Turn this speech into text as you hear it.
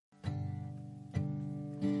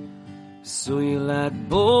So you like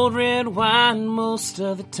bold red wine most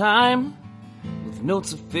of the time, with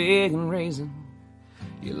notes of fig and raisin.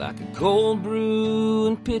 You like a cold brew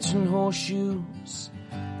and pitching horseshoes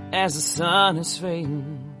as the sun is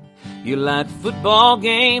fading. You like football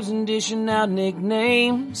games and dishing out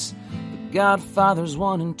nicknames, the Godfathers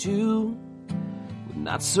 1 and 2. But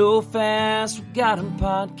not so fast, we got 'em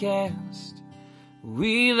podcast.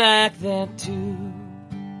 We like that too.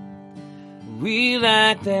 We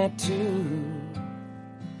like that too.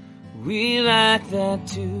 We like that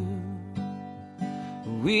too.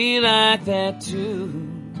 We like that too.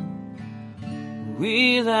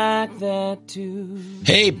 We like that too.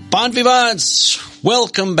 Hey, Bon Vivants!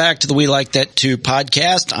 Welcome back to the We Like That Too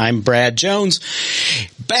podcast. I'm Brad Jones.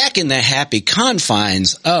 Back in the happy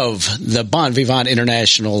confines of the Bon Vivant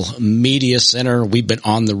International Media Center. We've been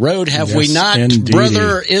on the road, have we not, indeed.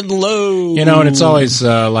 brother-in-law? You know, and it's always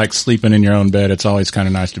like sleeping in your own bed. It's always kind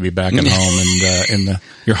of nice to be back at home and in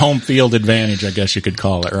your home field advantage, I guess you could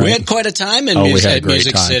call it, right? We had quite a time in we had a great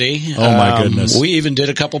Music time. City. Oh, my goodness. We even did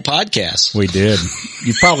a couple podcasts. We did.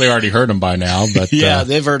 You've probably already heard them by now, but Yeah,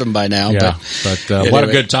 they've heard them by now. yeah, but what a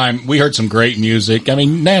good time. We heard some great music. I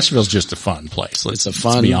mean, Nashville's just a fun place. It's a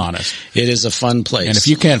fun, Let's be honest. It is a fun place. And if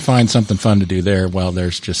you can't find something fun to do there, well,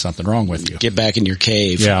 there's just something wrong with you. get back in your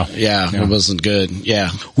cave. Yeah. It wasn't good.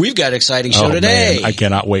 Yeah. We've got an exciting show Oh, today. man, I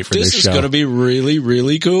cannot wait for this is show. going to be really,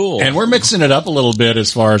 really cool. And we're mixing it up a little bit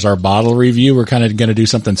as far as our bottle review. We're kind of going to do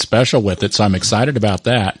something special with it, so I'm excited about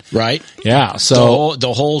that. Right? Yeah. So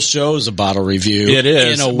the whole show's a bottle review. it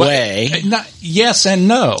is in a but- way. yes and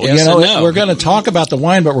no. Yes you know, and no. We're going to talk about the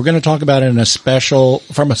wine, but we're going to talk about it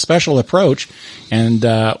from a special approach. And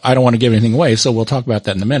I don't want to give anything away, so we'll talk about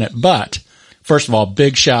that in a minute. But first of all,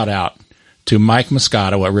 big shout out to Mike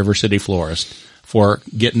Moscato at River City Florist for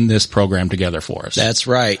getting this program together for us. That's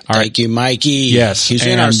right. All right. Thank you, Mikey. Yes, He's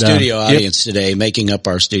in our and, studio if- audience today, making up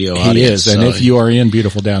our studio He audience. is. And So if you are in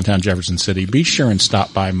beautiful downtown Jefferson City, be sure and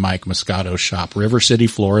stop by Mike Moscato's shop, River City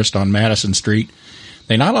Florist on Madison Street.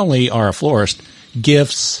 They not only are a florist,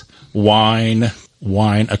 gifts, wine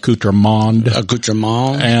accoutrement,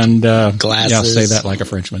 and Glasses. Yeah, say that like a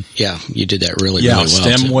Frenchman. Yeah, you did that really, Yeah, really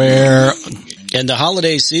well. too. stemware. And the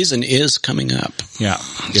holiday season is coming up. Yeah,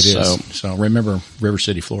 it is. So remember River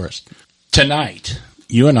City Florist. Tonight,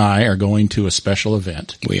 you and I are going to a special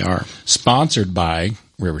event. We are. Sponsored by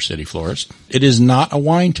River City Florist. It is not a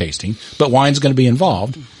wine tasting, but wine's going to be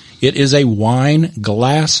involved. It is a wine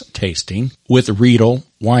glass tasting with Riedel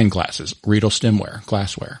wine glasses, Riedel stemware,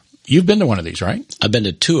 glassware. You've been to one of these, right? I've been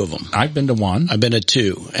to two of them. I've been to one. I've been to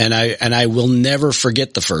two, and I will never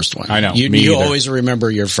forget the first one. I know, You me either. always remember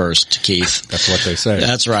your first, Keith. That's what they say.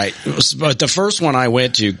 That's right. But the first one I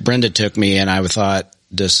went to, Brenda took me, and I thought,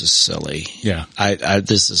 this is silly. Yeah.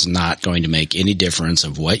 This is not going to make any difference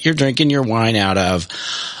of what you're drinking your wine out of.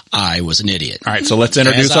 I was an idiot. All right, so let's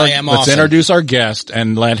introduce our guest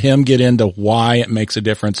and let him get into why it makes a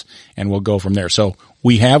difference, and we'll go from there. So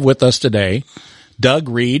we have with us today Doug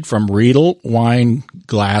Reed from Riedel Wine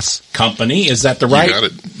Glass Company. Is that the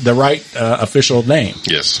right official name?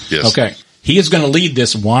 Yes. Okay. He is going to lead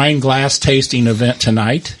this wine glass tasting event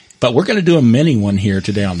tonight, but we're going to do a mini one here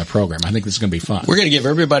today on the program. I think this is going to be fun. We're going to give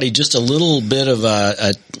everybody just a little bit of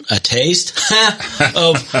a taste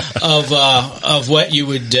of what you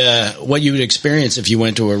would experience if you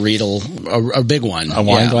went to a Riedel, a big one, A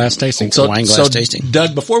wine glass tasting. Wine glass tasting.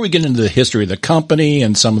 Doug, before we get into the history of the company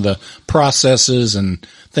and some of the processes and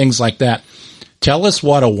things like that, tell us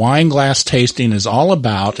what a wine glass tasting is all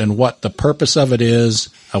about and what the purpose of it is,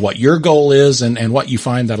 what your goal is, and what you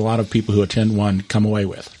find that a lot of people who attend one come away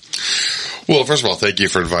with. Well, first of all, thank you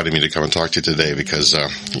for inviting me to come and talk to you today because,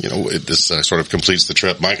 this sort of completes the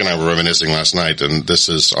trip. Mike and I were reminiscing last night, and this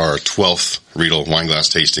is our 12th Riedel wine glass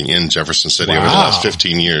tasting in Jefferson City over the last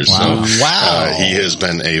 15 years. Wow. So, he has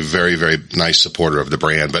been a very, very nice supporter of the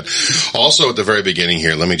brand. But also at the very beginning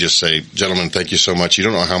here, let me just say, gentlemen, thank you so much. You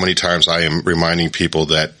don't know how many times I am reminding people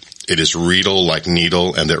that it is Riedel like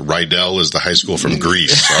needle, and that Rydell is the high school from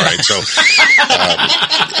Greece. All right, so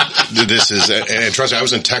this is, and trust me, I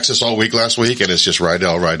was in Texas all week last week, and it's just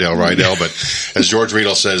Rydell. But as George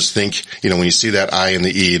Riedel says, think, when you see that I and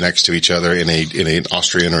the E next to each other in an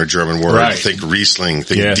Austrian or a German word, right. Think Riesling,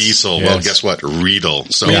 think Diesel. Yes. Well, guess what? Riedel.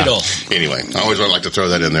 So anyway, I always like to throw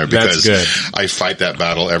that in there because I fight that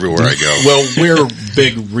battle everywhere I go. Well, we're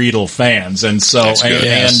big Riedel fans, and so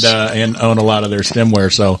and own a lot of their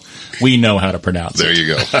stemware, so we know how to pronounce There it. you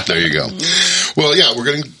go. Well, yeah, we're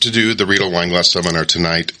going to do the Riedel Wine Glass Seminar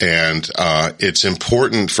tonight, and it's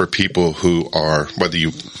important for people who are, whether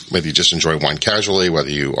you just enjoy wine casually, whether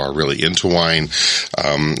you are really into wine,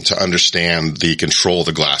 to understand the control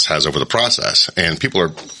the glass has over the process. And people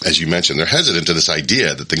are, as you mentioned, they're hesitant to this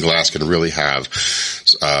idea that the glass can really have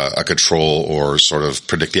a control or sort of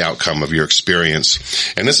predict the outcome of your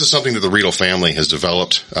experience. And this is something that the Riedel family has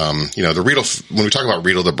developed. The Riedel, when we talk about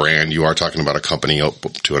Riedel, the brand, you are talking about a company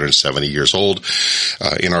 270 years old,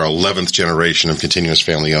 in our 11th generation of continuous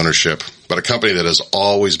family ownership, but a company that has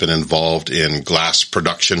always been involved in glass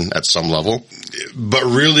production at some level. But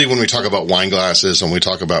really, when we talk about wine glasses, and we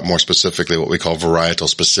talk about more specifically what we call varietal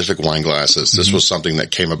specific wine glasses, this was something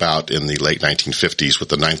that came about in the late 1950s with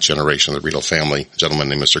the 9th generation of the Riedel family, a gentleman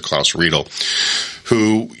named Mr. Klaus Riedel,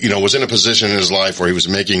 who, was in a position in his life where he was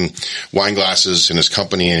making wine glasses in his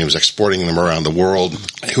company and he was exporting them around the world.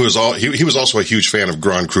 He was also a huge fan of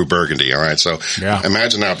Grand Cru Burgundy. All right. So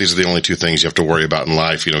imagine now if these are the only two things you have to worry about in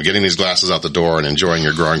life, getting these glasses out the door and enjoying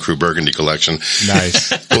your Grand Cru Burgundy collection.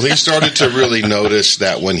 Nice. Well, he started to really notice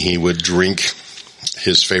that when he would drink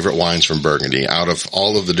his favorite wines from Burgundy, out of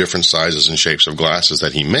all of the different sizes and shapes of glasses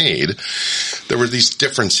that he made, there were these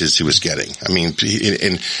differences he was getting. I mean,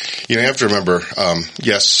 you have to remember,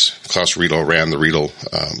 yes, Klaus Riedel ran the Riedel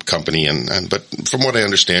company, but from what I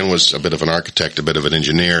understand was a bit of an architect, a bit of an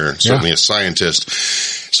engineer, certainly a scientist.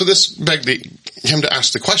 So this begged him to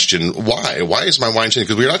ask the question, why? Why is my wine changing?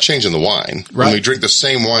 Because we're not changing the wine. Right. When we drink the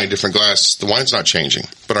same wine, different glass, the wine's not changing,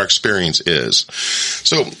 but our experience is.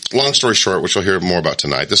 So, long story short, which we'll hear more about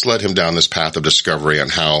tonight, this led him down this path of discovery on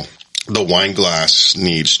how the wine glass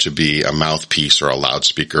needs to be a mouthpiece or a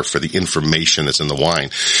loudspeaker for the information that's in the wine.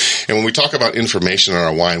 And when we talk about information in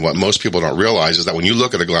our wine, what most people don't realize is that when you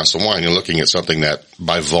look at a glass of wine, you're looking at something that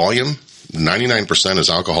by volume, 99% is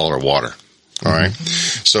alcohol or water. All right.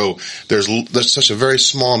 So there's such a very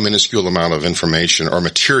small, minuscule amount of information or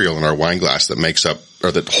material in our wine glass that makes up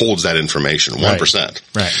or that holds that information, 1%.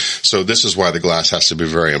 Right. So this is why the glass has to be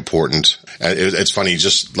very important. It's funny,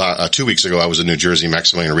 just 2 weeks ago, I was in New Jersey.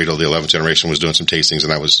 Maximilian Riedel, the 11th generation, was doing some tastings,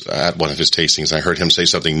 and I was at one of his tastings, and I heard him say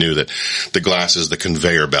something new, that the glass is the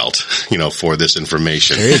conveyor belt, for this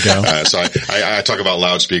information. There you go. So I talk about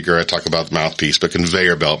loudspeaker, I talk about mouthpiece, but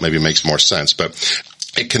conveyor belt maybe makes more sense. But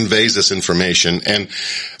it conveys this information. And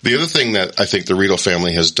the other thing that I think the Riedel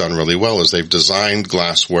family has done really well is they've designed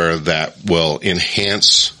glassware that will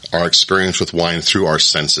enhance our experience with wine through our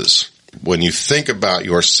senses. When you think about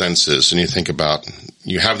your senses and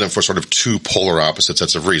you have them for sort of two polar opposite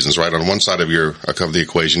sets of reasons, right? On one side of the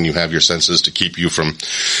equation, you have your senses to keep you from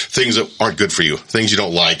things that aren't good for you, things you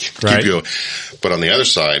don't like, right. keep you. But on the other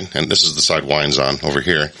side, and this is the side wine's on over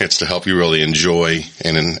here, it's to help you really enjoy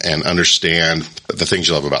and understand the things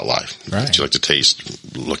you love about life, right. that you like to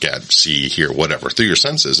taste, look at, see, hear, whatever, through your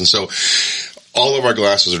senses. And so all of our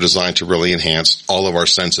glasses are designed to really enhance all of our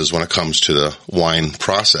senses when it comes to the wine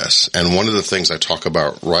process. And one of the things I talk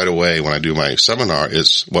about right away when I do my seminar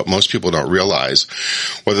is what most people don't realize,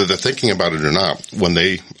 whether they're thinking about it or not, when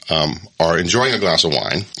they are enjoying a glass of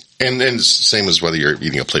wine, and same as whether you're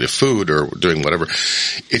eating a plate of food or doing whatever,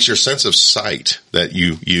 it's your sense of sight that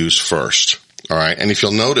you use first. All right. And if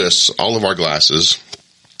you'll notice, all of our glasses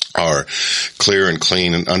are clear and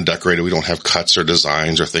clean and undecorated. We don't have cuts or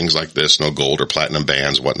designs or things like this, no gold or platinum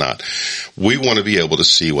bands, whatnot. We want to be able to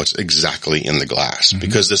see what's exactly in the glass,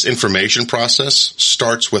 because this information process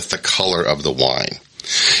starts with the color of the wine.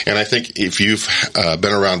 And I think if you've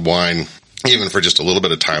been around wine even for just a little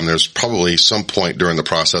bit of time, there's probably some point during the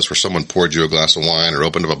process where someone poured you a glass of wine or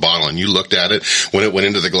opened up a bottle and you looked at it when it went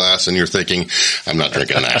into the glass and you're thinking, I'm not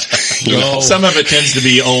drinking that. Some of it tends to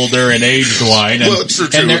be older and aged wine. Well, true.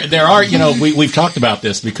 And there are, we've talked about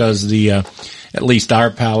this because at least our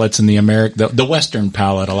palates in the Western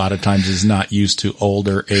palate a lot of times is not used to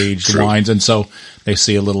older aged wines. And so they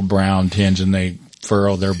see a little brown tinge and they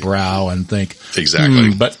furrow their brow and think,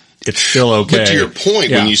 exactly. But it's still okay. But to your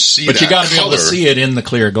point, when you see but that you got to be able to color, see it in the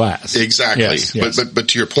clear glass. Exactly. Yes. But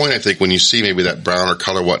to your point, I think when you see maybe that brown or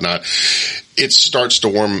color, whatnot, it starts to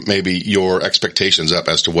warm maybe your expectations up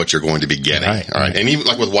as to what you're going to be getting. Right, all right. And even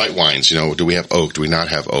like with white wines, do we have oak? Do we not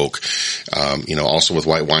have oak? Also with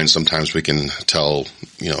white wines, sometimes we can tell,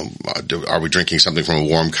 are we drinking something from a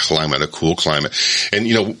warm climate, a cool climate?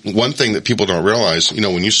 And, one thing that people don't realize,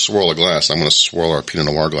 when you swirl a glass, I'm going to swirl our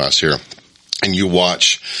Pinot Noir glass here, and you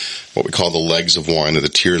watch what we call the legs of wine or the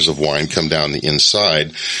tiers of wine come down the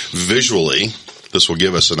inside, visually, this will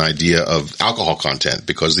give us an idea of alcohol content,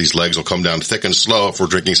 because these legs will come down thick and slow if we're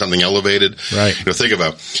drinking something elevated. Right. Think of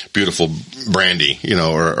a beautiful brandy,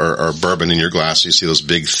 or bourbon in your glass. You see those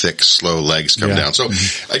big, thick, slow legs come down. So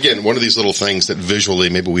again, one of these little things that visually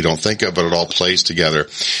maybe we don't think of, but it all plays together.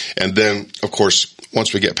 And then, of course,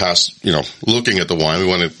 once we get past, looking at the wine, we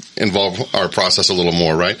want to involve our process a little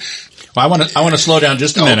more, right? Well, I want to slow down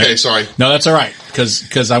just a minute. Okay, sorry. No, that's all right.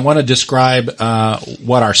 Because I want to describe,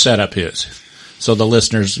 what our setup is. So the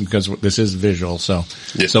listeners, because this is visual. So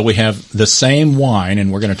we have the same wine,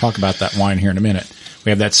 and we're going to talk about that wine here in a minute. We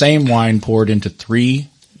have that same wine poured into 3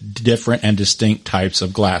 different and distinct types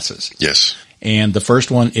of glasses. Yes. And the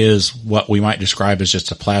first one is what we might describe as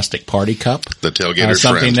just a plastic party cup. The tailgater's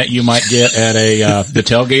something friend. that you might get at the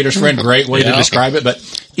tailgater's friend. Great way to describe it. But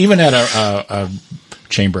even at a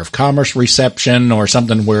Chamber of Commerce reception, or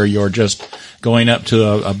something where you're just going up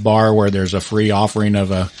to a bar where there's a free offering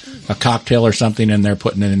of a cocktail or something, and they're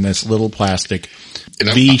putting it in this little plastic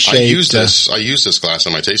V-shaped. I use this glass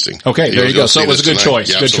in my tasting. Okay, there you go. So it was a good choice.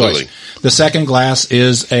 Yeah, good absolutely. choice. The second glass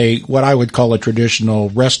is what I would call a traditional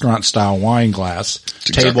restaurant style wine glass. That's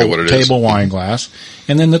exactly what it is. Table wine glass.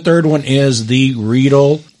 And then the third one is the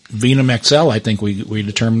Riedel Vinum XL, I think we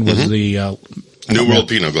determined was the New World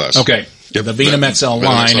Pinot glass. Okay. Yep. The Vinum XL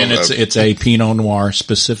line, and it's a Pinot Noir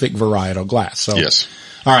specific varietal glass. So, yes.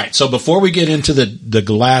 All right. So before we get into the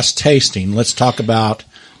glass tasting, let's talk about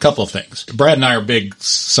a couple of things. Brad and I are big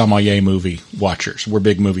sommelier movie watchers. We're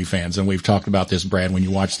big movie fans, and we've talked about this, Brad. When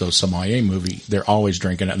you watch those sommelier movie, they're always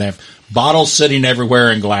drinking it. They have bottles sitting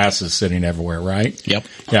everywhere and glasses sitting everywhere, right? Yep.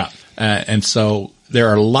 Yeah. And so there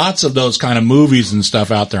are lots of those kind of movies and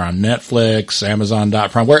stuff out there on Netflix,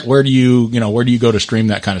 Amazon.com. Where do you go to stream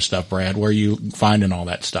that kind of stuff, Brad? Where are you finding all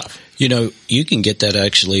that stuff? You can get that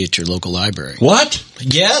actually at your local library. What?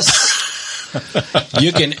 Yes.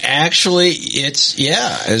 You can actually,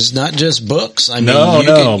 it's not just books. I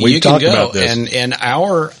mean, we've talked about this. And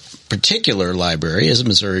our particular library is a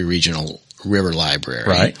Missouri Regional River Library.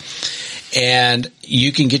 Right. And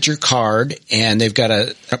you can get your card, and they've got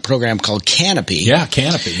a program called Canopy. Yeah,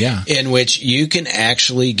 Canopy, yeah. In which you can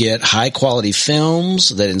actually get high-quality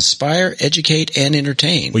films that inspire, educate, and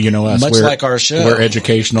entertain. Well, you know us. Much like our show. We're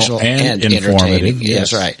educational and informative.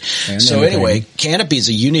 Yes. That's right. So anyway, Canopy is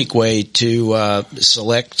a unique way to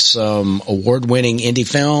select some award-winning indie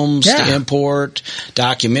films to import,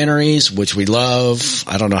 documentaries, which we love.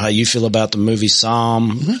 I don't know how you feel about the movie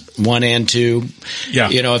Psalm 1 and 2. Yeah.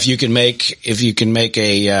 If you can make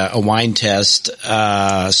a wine test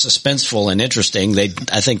suspenseful and interesting,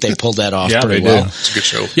 I think they pulled that off pretty well. It's a good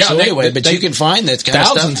show. Yeah, so anyway, but you can find that kind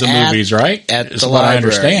thousands of stuff of movies, right? At is the what library. I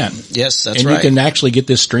understand. Yes, that's and right. And you can actually get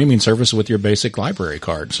this streaming service with your basic library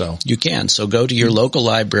card. So you can. So go to your local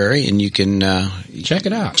library and you can check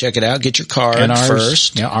it out. Check it out. Get your card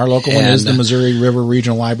first. Yeah, our local one is the Missouri River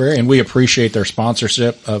Regional Library, and we appreciate their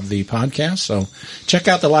sponsorship of the podcast. So check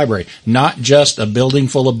out the library. Not just a building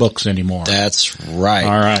full of books anymore. That's right.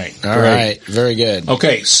 All right. All right. Very good.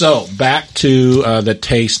 Okay, so back to the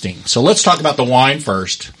tasting. So let's talk about the wine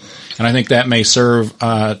first, and I think that may serve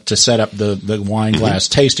to set up the wine glass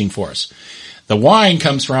tasting for us. The wine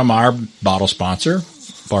comes from our bottle sponsor,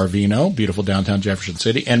 Bar Vino, beautiful downtown Jefferson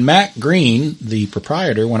City. And Matt Green, the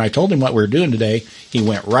proprietor, when I told him what we were doing today, he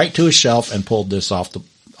went right to his shelf and pulled this off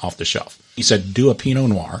the shelf. He said, do a Pinot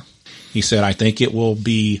Noir. He said, I think it will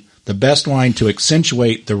be the best wine to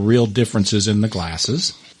accentuate the real differences in the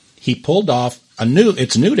glasses. He pulled off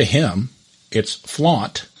it's new to him. It's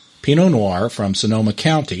Flaunt Pinot Noir from Sonoma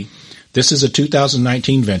County. This is a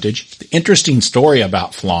 2019 vintage. The interesting story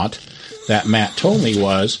about Flaunt that Matt told me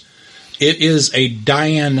was it is a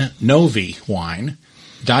Diane Novi wine.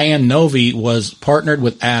 Diane Novi was partnered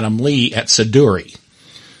with Adam Lee at Siduri.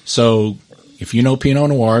 So if you know Pinot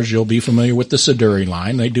Noirs, you'll be familiar with the Siduri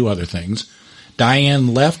line. They do other things.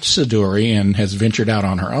 Diane left Siduri and has ventured out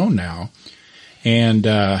on her own now and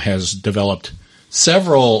has developed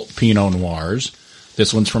several Pinot Noirs.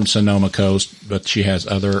 This one's from Sonoma Coast, but she has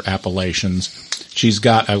other appellations. She's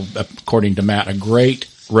got, according to Matt, a great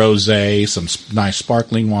rosé, some nice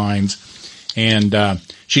sparkling wines, and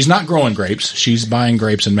she's not growing grapes. She's buying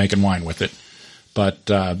grapes and making wine with it. But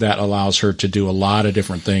that allows her to do a lot of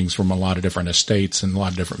different things from a lot of different estates and a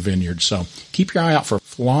lot of different vineyards. So keep your eye out for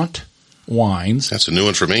Flaunt wines. That's a new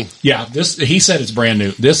one for me. Yeah, he said it's brand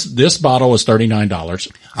new. This bottle was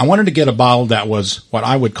 $39. I wanted to get a bottle that was what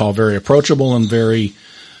I would call very approachable and very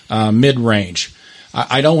mid-range.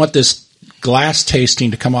 I don't want this glass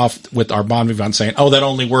tasting to come off with our Bon Vivant saying, oh, that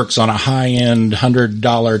only works on a high-end $100,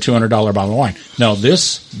 $200 bottle of wine. No,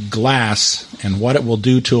 this glass and what it will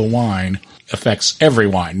do to a wine affects every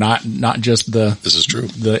wine, not just This is true.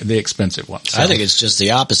 the expensive ones. So I think it's just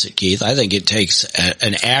the opposite, Keith. I think it takes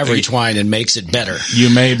an average wine and makes it better.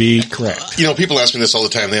 you may be correct. People ask me this all the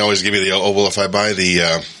time. They always give me the, well, if I buy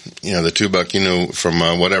the, the $2,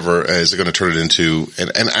 from whatever, is it going to turn it into,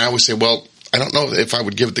 and I always say, well, I don't know if I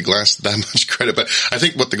would give the glass that much credit, but I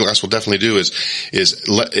think what the glass will definitely do is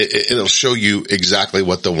it'll show you exactly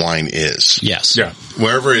what the wine is. Yes. Yeah.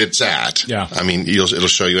 Wherever it's at. Yeah. I mean, it'll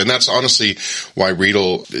show you. And that's honestly why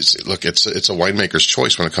Riedel is, it's a winemaker's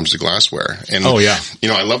choice when it comes to glassware. And, Oh, yeah.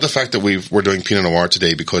 I love the fact that we're doing Pinot Noir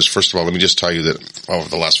today because, first of all, let me just tell you that over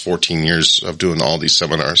the last 14 years of doing all these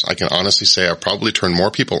seminars, I can honestly say I've probably turned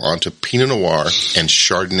more people onto Pinot Noir and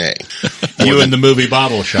Chardonnay. You in the movie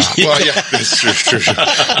bottle shop. Well, yeah, that's true.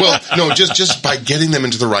 Well, no, just by getting them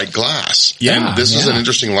into the right glass. Yeah, and this is an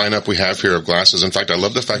interesting lineup we have here of glasses. In fact, I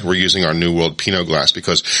love the fact we're using our New World Pinot glass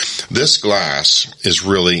because this glass is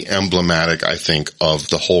really emblematic, I think, of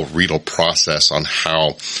the whole Riedel process on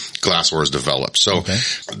how glassware is developed. So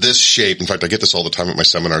this shape, in fact, I get this all the time at my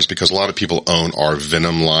seminars because a lot of people own our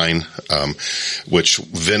Venom line, which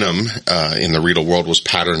Venom in the Riedel world was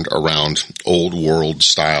patterned around old world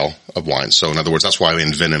style of wine. So in other words, that's why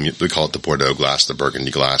in Venom we call it the Bordeaux glass, the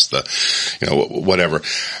Burgundy glass, the whatever.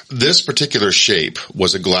 This particular shape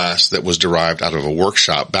was a glass that was derived out of a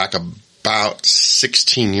workshop back about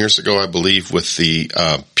 16 years ago, I believe, with the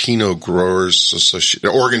Pinot Growers Association,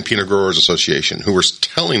 Oregon Pinot Growers Association, who was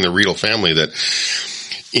telling the Riedel family that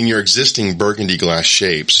in your existing Burgundy glass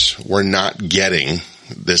shapes, we're not getting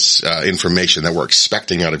this information that we're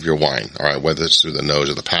expecting out of your wine, all right, whether it's through the nose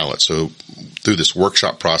or the palate. So through this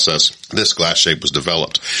workshop process, this glass shape was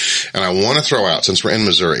developed. And I want to throw out, since we're in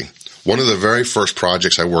Missouri, one of the very first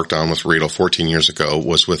projects I worked on with Riedel 14 years ago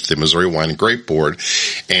was with the Missouri Wine and Grape Board,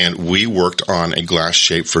 and we worked on a glass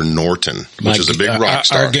shape for Norton, which is a big rock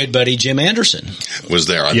star. Our good buddy Jim Anderson was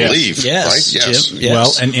there, I believe. Yes. Right? Yes. Jim, yes.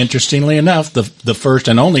 Well, and interestingly enough, the first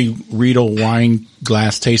and only Riedel wine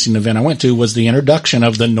glass tasting event I went to was the introduction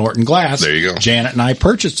of the Norton glass. There you go. Janet and I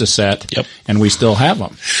purchased a set, and we still have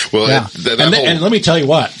them. Well, yeah. And let me tell you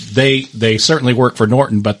what, they certainly work for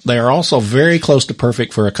Norton, but they are also very close to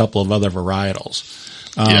perfect for a couple of other varietals.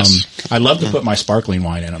 Yes. I love to put my sparkling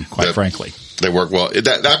wine in them, quite frankly. They work well.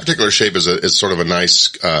 That particular shape is sort of a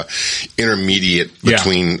nice intermediate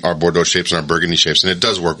between our Bordeaux shapes and our Burgundy shapes, and it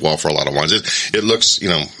does work well for a lot of wines. It looks,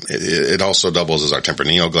 it also doubles as our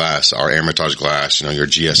Tempranillo glass, our Hermitage glass, your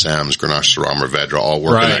GSMs, Grenache, Syrah, Mourvedre, all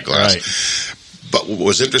work in that glass. Right. But what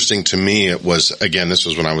was interesting to me, it was, again, this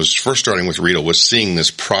was when I was first starting with Riedel, was seeing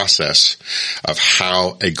this process of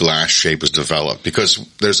how a glass shape is developed. Because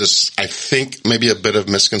there's this, I think, maybe a bit of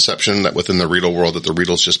misconception that within the Riedel world that the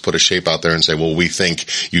Riedels just put a shape out there and say, well, we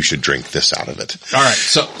think you should drink this out of it. All right.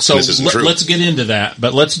 So let's get into that.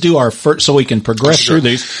 But let's do our first, so we can progress through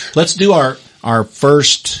these. Let's do our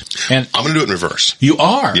first, and I'm going to do it in reverse. You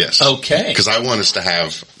are? Yes. Okay. Because I want us to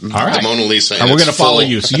have all right. the Mona Lisa. And we're going to follow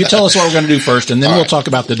you. So you tell us what we're going to do first, and then we'll talk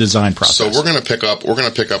about the design process. So we're going to pick up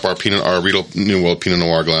our Riedel New World Pinot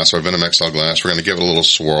Noir glass, our Venom XL glass. We're going to give it a little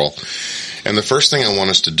swirl. And the first thing I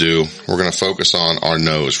want us to do, we're going to focus on our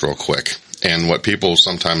nose real quick. And what people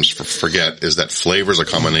sometimes forget is that flavor is a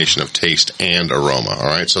combination of taste and aroma, all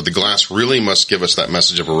right? So the glass really must give us that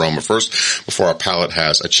message of aroma first before our palate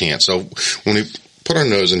has a chance. So when we put our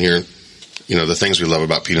nose in here, the things we love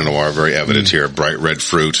about Pinot Noir are very evident here. Bright red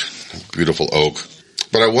fruit, beautiful oak.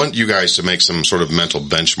 But I want you guys to make some sort of mental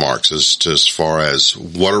benchmarks as far as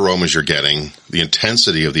what aromas you're getting, the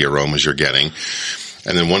intensity of the aromas you're getting.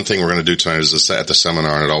 And then one thing we're going to do tonight is at the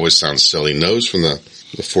seminar, and it always sounds silly, nose from the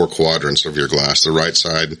four quadrants of your glass, the right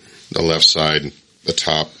side, the left side, the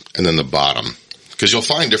top, and then the bottom. Because you'll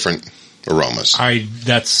find different aromas.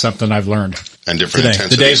 That's something I've learned. And different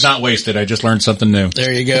intensities. The day's not wasted. I just learned something new.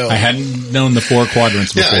 There you go. I hadn't known the four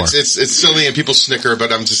quadrants before. Yeah, it's silly and people snicker,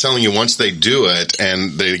 but I'm just telling you, once they do it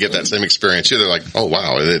and they get that same experience here, they're like, oh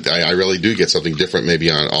wow, I really do get something different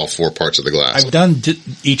maybe on all four parts of the glass. I've done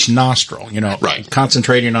each nostril, right.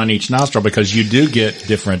 Concentrating on each nostril because you do get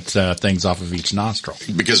different things off of each nostril.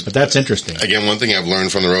 But that's interesting. Again, one thing I've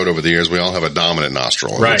learned from the road over the years, we all have a dominant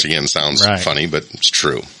nostril, which again sounds funny, but it's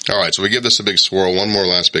true. All right, so we give this a big swirl, one more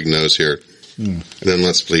last big nose here. And then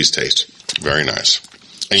let's please taste. Very nice.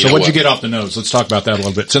 So what'd you get off the nose? Let's talk about that a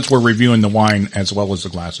little bit, since we're reviewing the wine as well as the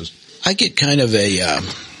glasses. I get kind of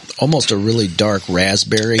almost a really dark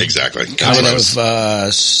raspberry. Exactly. Kind of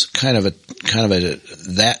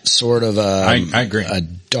that sort of I agree. A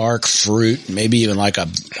dark fruit, maybe even like a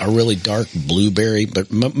really dark blueberry,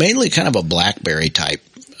 but mainly kind of a blackberry type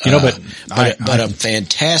but a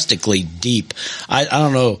fantastically deep. I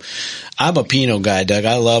don't know. I'm a Pinot guy, Doug.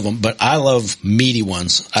 I love them, but I love meaty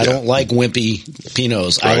ones. I don't like wimpy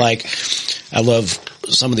Pinots. Right. I love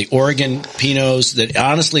some of the Oregon Pinots that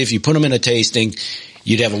honestly, if you put them in a tasting,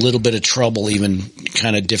 you'd have a little bit of trouble even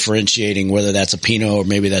kind of differentiating whether that's a Pinot or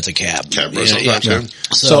maybe that's a Cab. Cabernet sometimes, yeah.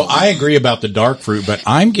 So I agree about the dark fruit, but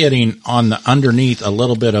I'm getting on the underneath a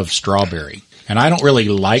little bit of strawberry. And I don't really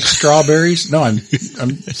like strawberries. No, I'm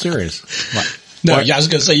serious. No, I was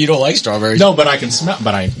going to say you don't like strawberries. No, but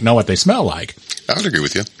I know what they smell like. I would agree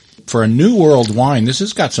with you. For a New World wine, this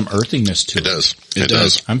has got some earthiness to it. It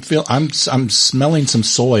does. I'm smelling some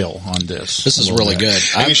soil on this. This is really good.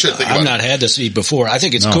 I've not had this before. I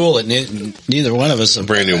think it's cool that neither one of us have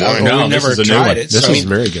brand new wine. No, we've never tried it. This is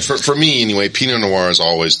very good. For me, anyway, Pinot Noir is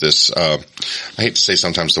always this, I hate to say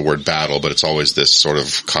sometimes the word battle, but it's always this sort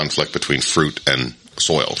of conflict between fruit and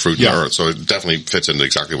soil, fruit and earth. So it definitely fits into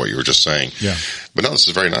exactly what you were just saying. Yeah. But no, this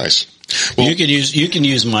is very nice. Well, you can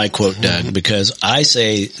use my quote, Doug, because I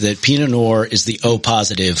say that Pinot Noir is the O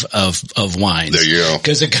positive of wines. There you go.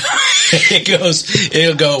 Because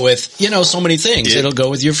it'll go with, so many things. It'll go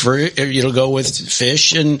with your fruit, it'll go with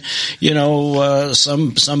fish and,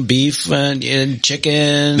 some beef and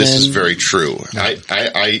chicken. This is very true.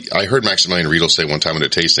 I heard Maximilian Riedel say one time at a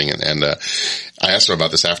tasting and I asked him about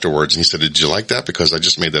this afterwards, and he said, did you like that? Because I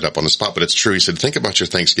just made that up on the spot, but it's true. He said, think about your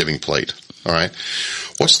Thanksgiving plate, all right?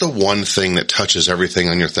 What's the one thing that touches everything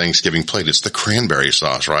on your Thanksgiving plate? It's the cranberry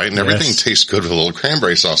sauce, right? And everything tastes good with a little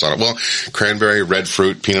cranberry sauce on it. Well, cranberry, red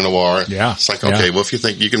fruit, Pinot Noir. Yeah. It's like, okay, well, if you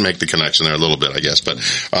think you can make the connection there a little bit, I guess. But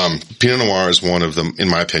Pinot Noir is one of the, in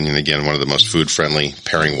my opinion, again, one of the most food-friendly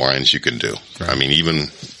pairing wines you can do. Right. I mean, even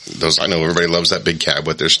those, I know everybody loves that big Cab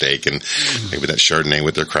with their steak and maybe that Chardonnay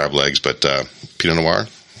with their crab legs, but Pinot Noir,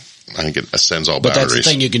 I think it ascends all boundaries. But that's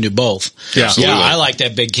the thing, you can do both. Yeah. Yeah, I like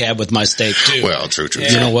that big Cab with my steak too. Well, true.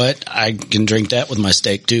 You know what? I can drink that with my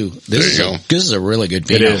steak too. This is a really good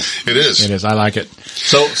Pinot. It is. I like it.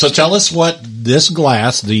 So tell us what this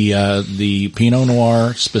glass, the Pinot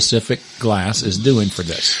Noir specific glass, is doing for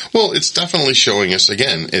this. Well, it's definitely showing us,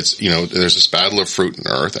 again, it's, there's this battle of fruit and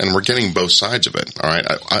earth, and we're getting both sides of it. All right.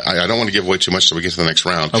 I don't want to give away too much till we get to the next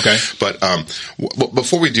round. Okay. But,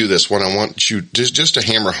 before we do this, what I want you just to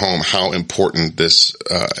hammer home how important this,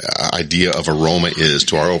 idea of aroma is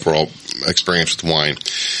to our overall experience with wine.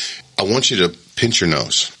 I want you to pinch your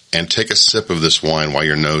nose and take a sip of this wine while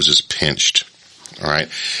your nose is pinched. All right.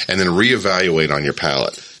 And then reevaluate on your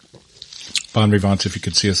palate. Bon Vivants, if you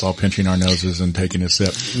could see us all pinching our noses and taking a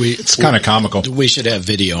sip. It's kind of comical. We should have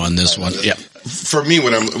video on this one. Yeah. For me,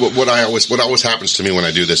 what always happens to me when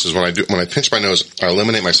I do this is when I pinch my nose, I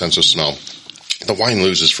eliminate my sense of smell. The wine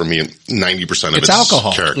loses for me 90% of its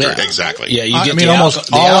alcohol. Character. Yeah. Exactly. Yeah, you get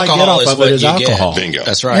almost all I get off of it is alcohol. Bingo.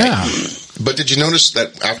 That's right. Yeah. But did you notice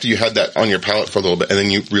that after you had that on your palate for a little bit and then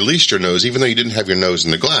you released your nose, even though you didn't have your nose in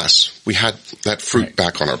the glass, we had that fruit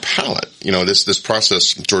back on our palate. This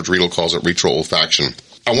process, George Riedel calls it retroolfaction.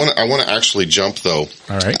 I want to actually jump though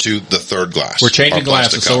to the third glass. We're changing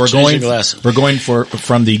glasses, so we're going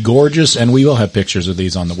from the gorgeous, and we will have pictures of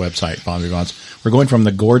these on the website, Bon Vivants. We're going from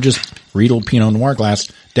the gorgeous Riedel Pinot Noir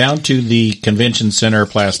glass down to the convention center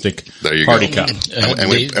plastic party cup. And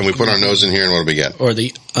we put our nose in here, and what do we get? Or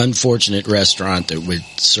the unfortunate restaurant that would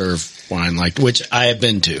serve wine which I have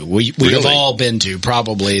been to. We have all been to,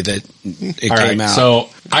 probably, that it came out. So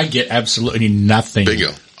I get absolutely nothing.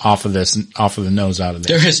 Bingo. Off of the nose out of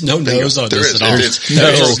there. There is no nose on this at all.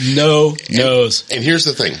 There's no nose. And here's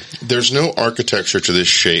the thing. There's no architecture to this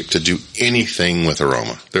shape to do anything with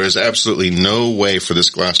aroma. There is absolutely no way for this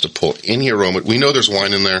glass to pull any aroma. We know there's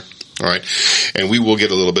wine in there. All right. And we will get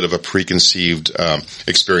a little bit of a preconceived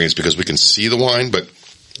experience because we can see the wine, but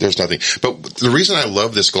there's nothing. But the reason I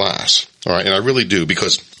love this glass, all right, and I really do,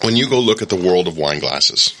 because when you go look at the world of wine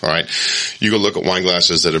glasses, all right, you go look at wine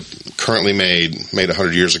glasses that are currently made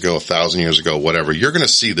 100 years ago, 1,000 years ago, whatever, you're going to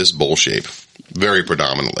see this bowl shape very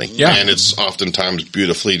predominantly. Yeah. And it's oftentimes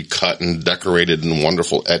beautifully cut and decorated in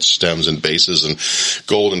wonderful etched stems and bases and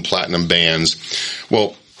gold and platinum bands.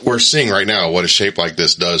 Well, we're seeing right now what a shape like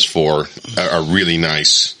this does for a really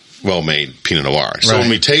nice, well-made Pinot Noir. So when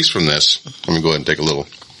we taste from this, let me go ahead and take a little.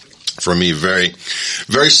 For me, very,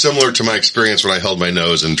 very similar to my experience when I held my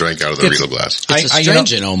nose and drank out of the Riedel glass. It's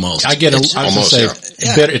astringent almost. I get bitter.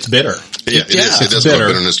 It's bitter. Yeah, it does have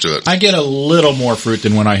bitterness to it. I get a little more fruit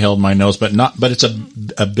than when I held my nose, but it's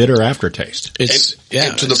a bitter aftertaste. It's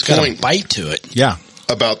got a bite to it. Yeah.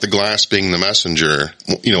 About the glass being the messenger,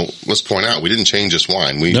 let's point out, we didn't change this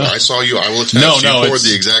wine. I saw you, I will attest, you poured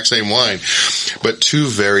the exact same wine, but two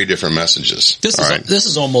very different messages. This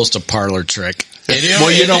is almost a parlor trick.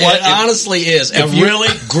 Well, you know what? It honestly is a really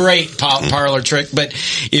great parlor trick. But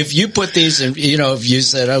if you put these in, if you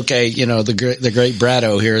said, okay, the great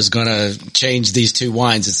Brado here is going to change these two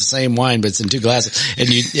wines. It's the same wine, but it's in two glasses. And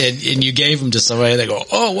you gave them to somebody, they go,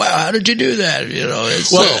 oh, wow, how did you do that?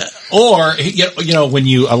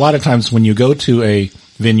 A lot of times when you go to a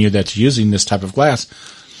venue that's using this type of glass,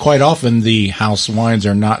 quite often the house wines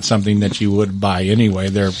are not something that you would buy anyway.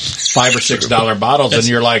 They're $5 or $6 bottles, and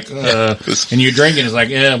you're like, and you drink it. It's like,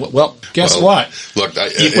 guess what? Look,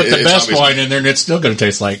 you put the best wine in there, and it's still going to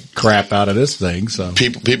taste like crap out of this thing. So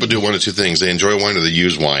people do one of two things: they enjoy wine or they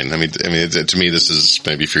use wine. I mean, to me, this is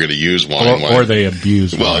maybe if you're going to use wine, or they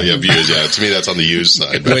abuse. Well, yeah, abuse. Yeah, to me, that's on the used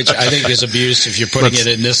side, which I think is abuse if you're putting it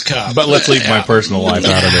in this cup. But let's leave my personal life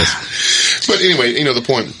out of this. But anyway, the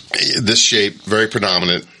point: this shape, very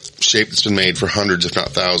predominant. Shape that's been made for hundreds, if not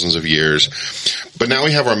thousands of years. But now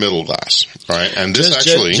we have our middle glass, right? And this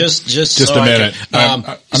just a minute. I'm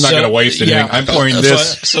not going to waste anything. I'm pouring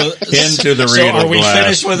this into the Riedel glass. So are we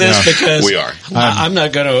finished with this? Yeah. Because we are. I'm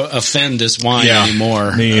not going to offend this wine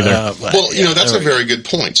anymore. Me either. That's a very good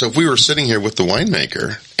point. So if we were sitting here with the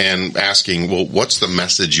winemaker and asking, well, what's the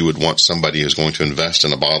message you would want somebody who's going to invest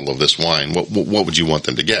in a bottle of this wine? What would you want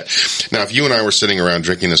them to get? Now, if you and I were sitting around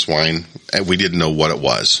drinking this wine and we didn't know what it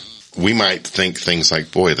was, we might think things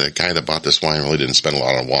like, boy, the guy that bought this wine really didn't spend a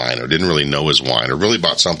lot on wine or didn't really know his wine or really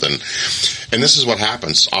bought something. And this is what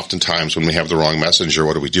happens oftentimes when we have the wrong messenger.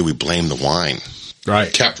 What do? We blame the wine.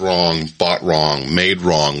 Right. Kept wrong, bought wrong, made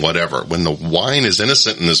wrong, whatever. When the wine is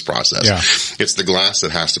innocent in this process, it's the glass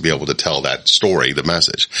that has to be able to tell that story, the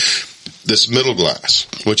message. This middle glass,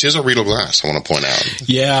 which is a Riedel glass, I want to point out.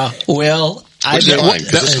 Yeah, well... Which is fine,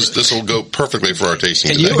 because this will go perfectly for our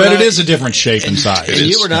tasting today. But it is a different shape and size. And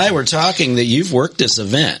you and I were talking that you've worked this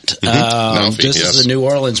event. This is the New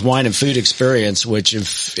Orleans Wine and Food Experience, which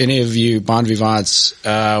if any of you Bon Vivants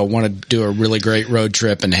want to do a really great road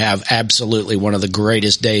trip and have absolutely one of the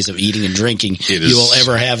greatest days of eating and drinking you will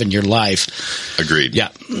ever have in your life. Agreed. Yeah.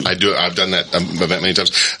 I've done that event many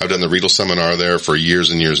times. I've done the Riedel seminar there for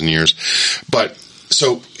years and years and years. But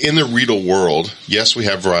so in the Riedel world, yes, we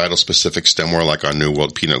have varietal-specific stemware like our New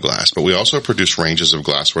World Pinot glass, but we also produce ranges of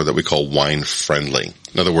glassware that we call wine-friendly.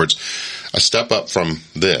 In other words, a step up from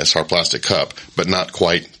this, our plastic cup, but not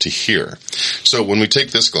quite to here. So when we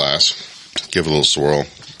take this glass, give it a little swirl,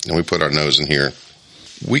 and we put our nose in here,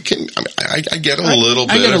 we can, I get a little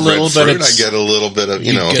bit of red fruit. I get a little bit of,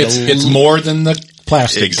 It's more than the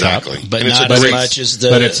plastic cup. But not as much as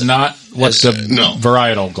the... But it's not what's the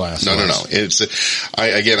varietal glass. No. It's,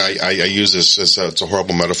 I use this as it's a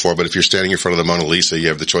horrible metaphor, but if you're standing in front of the Mona Lisa, you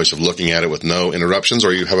have the choice of looking at it with no interruptions,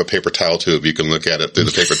 or you have a paper towel tube. You can look at it through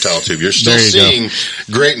the paper towel tube. You're still seeing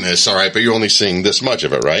greatness, all right, but you're only seeing this much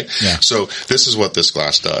of it, right? Yeah. So this is what this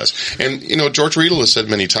glass does. And, George Riedel has said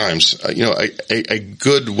many times, a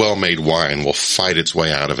good, well-made wine will fight its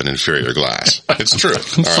way out of an inferior glass. It's true.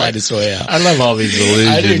 Fight its way out. I love all these illusions.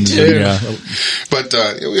 I do too.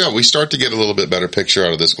 But, we start to get a little bit better picture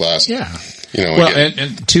out of this glass. Yeah.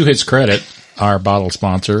 And to his credit, our bottle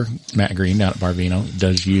sponsor, Matt Green down at Barvino,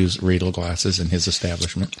 does use Riedel glasses in his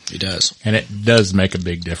establishment. He does. And it does make a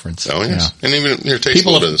big difference. Oh, yes. Yeah. And even your taste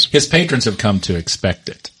buds. His patrons have come to expect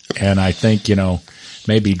it. And I think,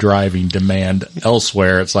 maybe driving demand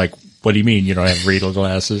elsewhere, it's like, what do you mean you don't have Riedel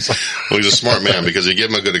glasses? Well, he's a smart man because you give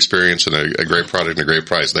him a good experience and a great product and a great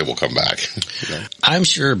price, they will come back. I'm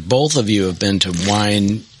sure both of you have been to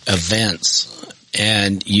wine events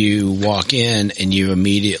and you walk in and you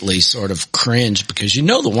immediately sort of cringe because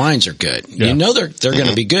the wines are good. Yeah. They're going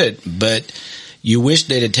to be good, but you wish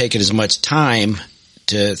they'd have taken as much time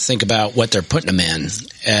to think about what they're putting them in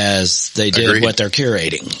as they did what they're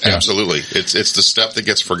curating. Absolutely. It's the step that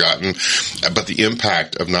gets forgotten, but the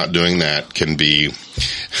impact of not doing that can be,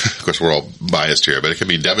 of course we're all biased here, but it can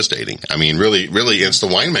be devastating. I mean, really, it's the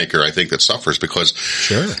winemaker, I think, that suffers because,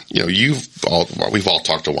 we've all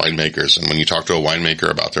talked to winemakers, and when you talk to a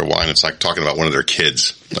winemaker about their wine, it's like talking about one of their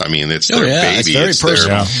kids. I mean, it's their baby. It's very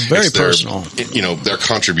personal. Very personal. Their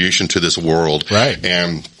contribution to this world. Right.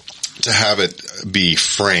 And to have it be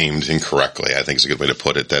framed incorrectly, I think is a good way to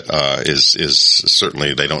put it. That is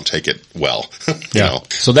certainly they don't take it well.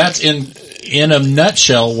 So that's in a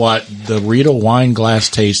nutshell what the Riedel wine glass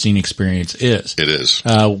tasting experience is. It is.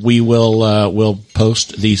 We will we'll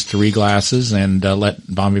post these 3 glasses and let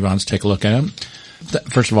Bon Vivants take a look at them.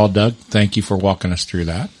 First of all, Doug, thank you for walking us through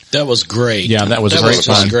that. That was great. Yeah, that was great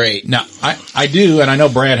fun. Great. Now, I do, and I know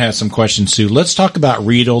Brad has some questions too. Let's talk about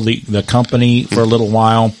Riedel, the company, for a little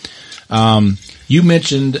while. You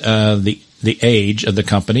mentioned the age of the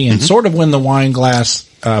company and sort of when the wine glass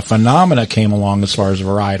phenomena came along as far as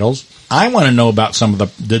varietals. I want to know about some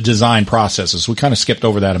of the design processes. We kind of skipped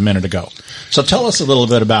over that a minute ago. So tell us a little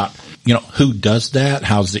bit about, who does that?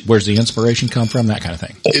 Where's the inspiration come from? That kind of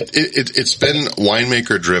thing. It's been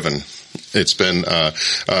winemaker driven. It's been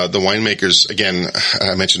the winemakers. Again,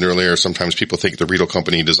 I mentioned earlier, sometimes people think the Riedel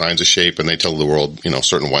Company designs a shape and they tell the world,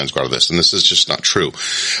 certain wines go out of this, and this is just not true.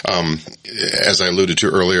 As I alluded to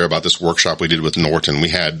earlier about this workshop we did with Norton, we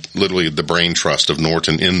had literally the brain trust of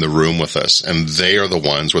Norton in the room with us, and they are the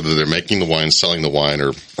ones, whether they're making the wine, selling the wine,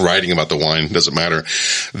 or writing about the wine, doesn't matter.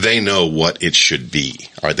 They know what it should be.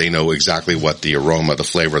 All right, they know exactly what the aroma, the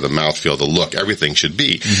flavor, the mouthfeel, the look, everything should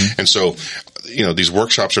be. Mm-hmm. And so, these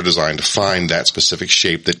workshops are designed to find that specific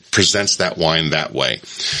shape that presents that wine that way.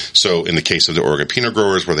 So in the case of the Oregon Pinot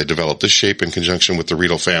Growers, where they developed this shape in conjunction with the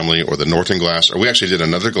Riedel family, or the Norton glass, or we actually did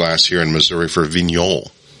another glass here in Missouri for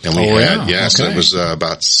Vignoles. And we it was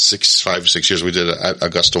about 5 or 6 years. We did at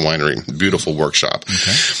Augusta Winery, beautiful workshop.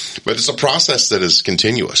 Okay. But it's a process that is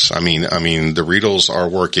continuous. I mean, the Riedels are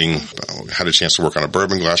working. I had a chance to work on a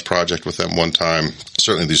bourbon glass project with them one time.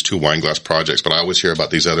 Certainly these 2 wine glass projects, but I always hear about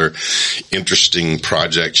these other interesting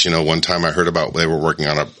projects. One time I heard about they were working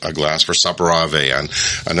on a glass for Saporave, and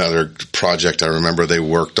another project I remember they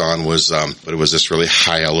worked on was, but it was this really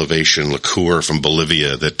high elevation liqueur from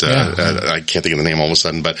Bolivia that, I can't think of the name all of a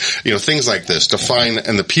sudden, but things like this to find,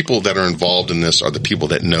 and the people that are involved in this are the people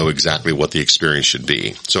that know exactly what the experience should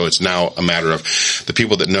be. So it's now a matter of the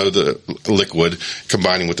people that know the liquid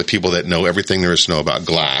combining with the people that know everything there is to know about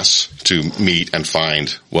glass to meet and find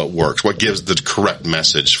what works, what gives the correct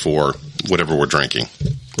message for whatever we're drinking.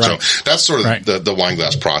 Right. So that's sort of the wine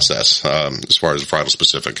glass process, as far as varietal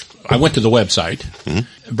specific. I went to the website.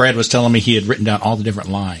 Mm-hmm. Brad was telling me he had written down all the different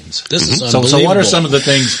lines. This is unbelievable. So what are some of the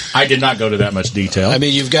things? I did not go to that much detail. I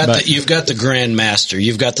mean, you've got the Grand Master,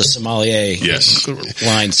 you've got the sommelier. Yes.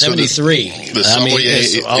 Line 73. The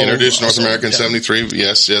sommelier introduced North America in 73.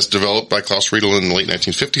 Yes, developed by Klaus Riedel in the late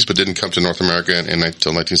 1950s, but didn't come to North America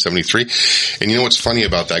until 1973. And you know what's funny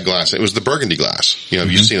about that glass? It was the Burgundy glass.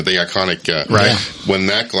 You've seen it, the iconic. When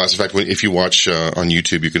that glass, in fact, if you watch on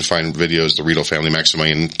YouTube, you can find videos. The Riedel family,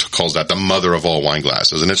 Maximilian, calls that the mother of all wine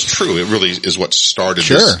glasses, and it's true. It really is what started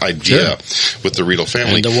this idea with the Riedel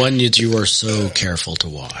family. And the one that you were so careful to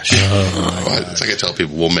wash. It's like I tell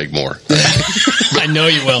people, we'll make more. I know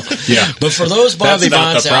you will. Yeah, but for those bon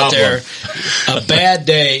vivants out there, a bad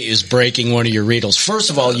day is breaking one of your Riedels. First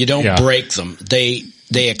of all, you don't break them; they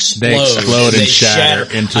explode and shatter.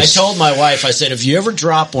 I told my wife, I said, if you ever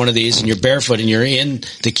drop one of these and you're barefoot and you're in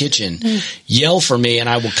the kitchen, yell for me and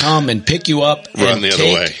I will come and pick you up and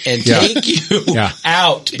take you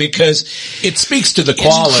out, because it speaks to the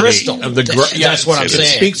quality of the that's what I'm saying.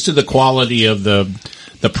 It speaks to the quality of the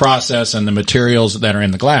process and the materials that are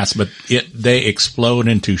in the glass, but they explode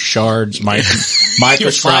into shards,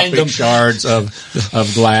 microscopic shards of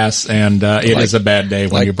glass, and it is a bad day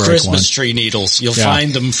when you break Christmas one. Tree needles. You'll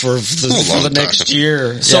find them for the next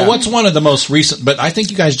year. So what's one of the most recent, but I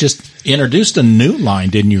think you guys just introduced a new line,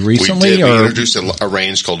 didn't you, recently? We did. We introduced a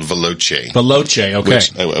range called Veloce. Veloce,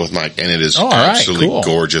 okay. With Mike, and it is absolutely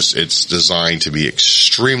gorgeous. It's designed to be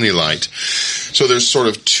extremely light. So there's sort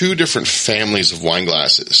of 2 different families of wine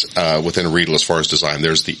glasses within Riedel as far as design.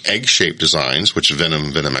 There's the egg-shaped designs, which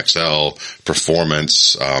Venom XL,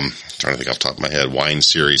 Performance, trying to think off the top of my head, Wine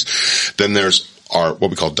Series. Then there's our what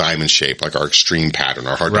we call diamond shape, like our extreme pattern,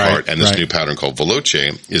 our heart to heart, and this new pattern called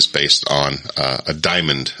Veloce is based on a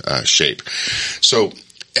diamond shape. So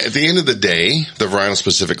at the end of the day, the varietal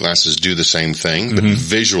specific glasses do the same thing, but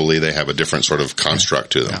visually they have a different sort of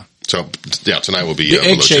construct to them. Yeah. So, tonight will be the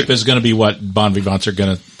egg shape is going to be what bon vivants are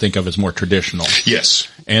going to think of as more traditional. Yes,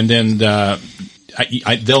 and then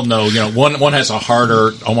they'll know. One has a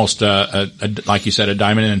harder, almost like you said, a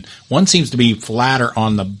diamond, and one seems to be flatter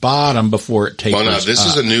on the bottom before it tapers. Well, no, this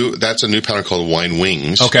is that's a new pattern called Wine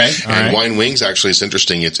Wings. Okay, and Wine Wings actually is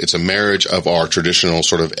interesting. It's a marriage of our traditional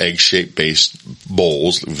sort of egg shape based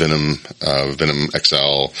bowls, Venom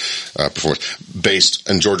XL, Performance based,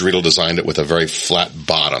 and George Riedel designed it with a very flat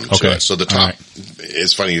bottom to it. So the top,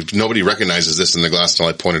 it's funny, nobody recognizes this in the glass until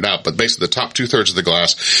I point it out, but basically the top 2/3 of the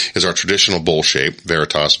glass is our traditional bowl shape,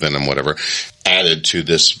 Veritas, Venom, whatever, added to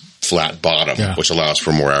this flat bottom, which allows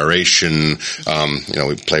for more aeration.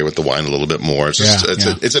 We play with the wine a little bit more. It's a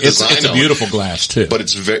design. It's a beautiful glass too, but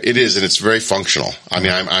it's very functional. I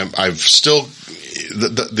mean, I've still.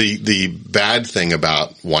 The bad thing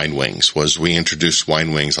about Wine Wings was we introduced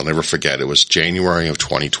Wine Wings. I'll never forget. It was January of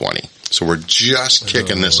 2020. So we're just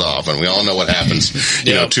kicking this off, and we all know what happens.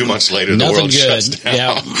 2 months later, the world shuts down.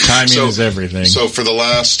 Yeah. Timing is everything. So for the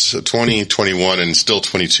last 2021 and still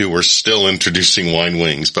 22, we're still introducing wine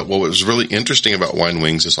wings. But what was really interesting about wine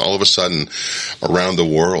wings is all of a sudden, around the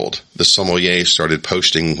world, the sommeliers started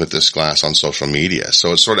posting with this glass on social media.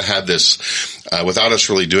 So it sort of had this, without us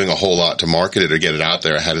really doing a whole lot to market it or get it out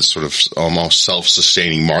there, it had this sort of almost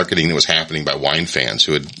self-sustaining marketing that was happening by wine fans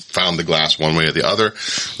who had found the glass one way or the other,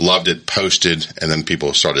 loved it, posted, and then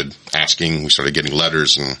people started asking. We started getting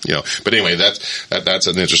letters, and But anyway, that's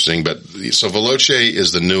an interesting. But so Veloce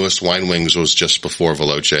is the newest. Wine Wings was just before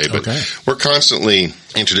Veloce, but we're constantly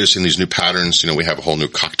introducing these new patterns. We have a whole new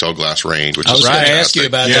cocktail glass range, which I was is going to fantastic. ask you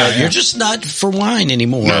about that. You're just not for wine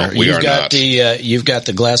anymore. No, we are not. You've got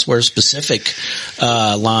the glassware specific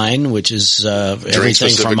line, which is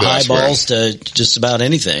everything from highballs to just about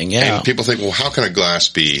anything. Yeah. And people think, well, how can a glass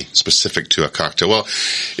be specific to a cocktail? Well,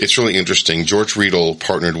 it's really interesting. George Riedel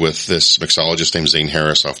partnered with this mixologist named Zane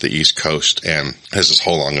Harris off the East Coast, and there's this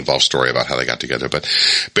whole long involved story about how they got together. But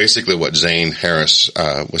basically what Zane Harris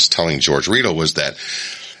was telling George Riedel was that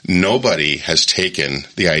nobody has taken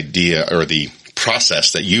the idea or the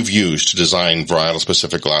process that you've used to design varietal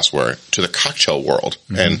specific glassware to the cocktail world.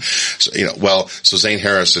 Mm-hmm. And so Zane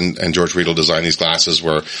Harris and George Riedel designed these glasses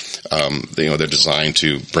where they're designed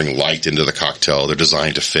to bring light into the cocktail. They're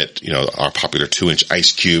designed to fit our popular 2-inch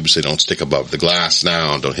ice cubes. They don't stick above the glass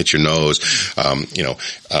now and don't hit your nose.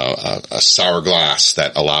 A sour glass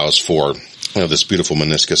that allows for this beautiful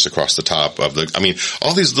meniscus across the top of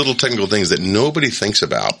all these little technical things that nobody thinks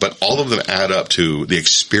about, but all of them add up to the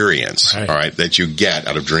experience, all right, that you get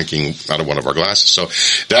out of drinking out of one of our glasses. So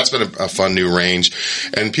that's been a fun new range.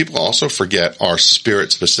 And people also forget our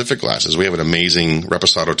spirit-specific glasses. We have an amazing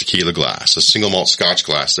Reposado tequila glass, a single malt Scotch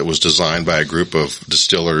glass that was designed by a group of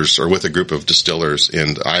distillers, or with a group of distillers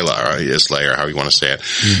in Islay, or how you want to say it.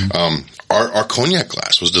 Mm-hmm. Our cognac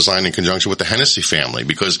glass was designed in conjunction with the Hennessy family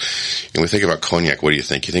because when we think about cognac, what do you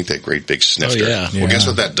think? You think that great big snifter. Oh, yeah. Well, guess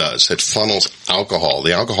what that does? It funnels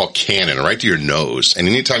the alcohol cannon right to your nose. And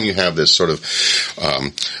anytime you have this sort of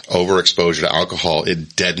overexposure to alcohol,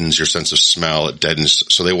 it deadens your sense of smell. It deadens.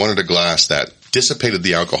 So they wanted a glass that dissipated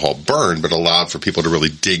the alcohol burn, but allowed for people to really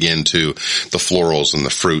dig into the florals and the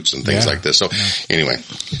fruits and things like this. So anyway,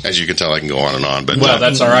 as you can tell, I can go on and on, but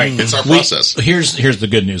that's all right. It's our process. Here's the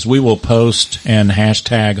good news. We will post and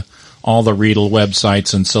hashtag all the Riedel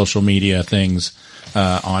websites and social media things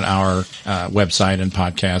on our website and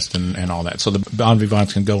podcast and all that. So the Bon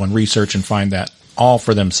Vivants can go and research and find that all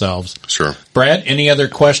for themselves. Sure. Brad, any other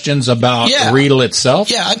questions about Riedel itself?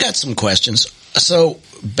 Yeah, I got some questions. So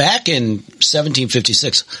back in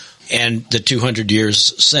 1756 and the 200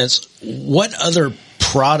 years since, what other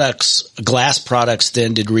glass products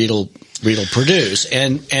then did Riedel produce,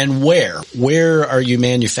 and where are you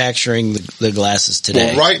manufacturing the glasses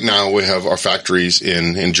today? Well, right now we have our factories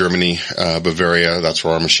in Germany, Bavaria. That's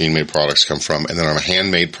where our machine-made products come from, and then our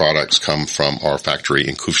handmade products come from our factory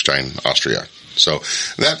in Kufstein, Austria. So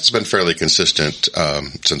that's been fairly consistent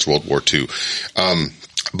since World War II.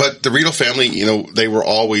 But the Riedel family, they were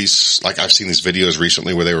always, like I've seen these videos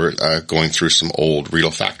recently where they were going through some old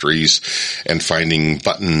Riedel factories and finding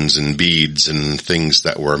buttons and beads and things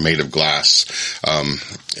that were made of glass,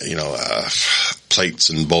 plates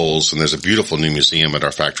and bowls. And there's a beautiful new museum at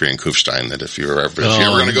our factory in Kufstein that if you're ever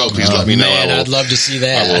going to go, please let me know. I'd love to see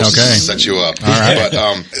that. I will set you up. All right. But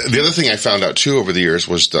the other thing I found out too over the years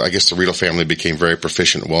was I guess the Riedel family became very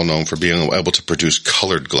proficient, well known for being able to produce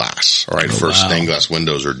colored glass, all right, for stained glass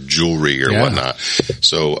windows or jewelry or whatnot.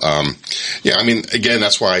 So, again,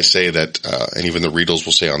 that's why I say that, and even the Riedels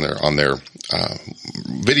will say on their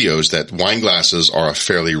videos that wine glasses are a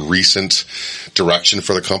fairly recent direction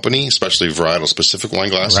for the company, especially varietal specific wine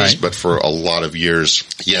glasses. Right. But for a lot of years,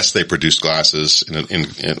 yes, they produced glasses in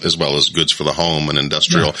as well as goods for the home and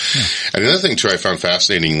industrial. Yeah. And another thing too, I found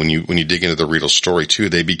fascinating when you dig into the Riedel story too,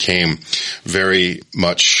 they became very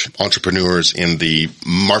much entrepreneurs in the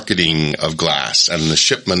marketing of glass and the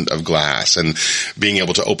shipment of glass and being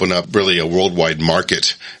able to open up really a worldwide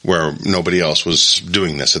market where nobody else was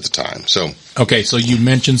doing this at the time. So you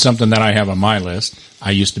mentioned something that I have on my list.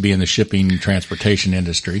 I used to be in the shipping and transportation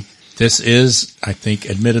industry. This is, I think,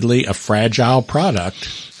 admittedly a fragile product.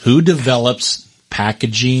 Who develops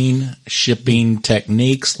packaging, shipping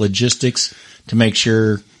techniques, logistics to make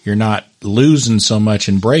sure you're not losing so much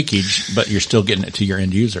in breakage, but you're still getting it to your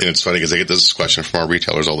end user. And it's funny because I get this question from our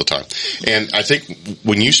retailers all the time. And I think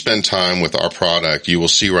when you spend time with our product, you will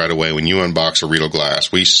see right away when you unbox a Riedel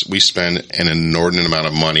glass, we spend an inordinate amount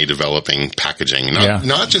of money developing packaging.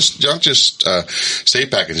 Not just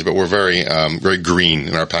safe packaging, but we're very green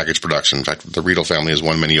in our package production. In fact, the Riedel family has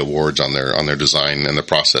won many awards on their design and the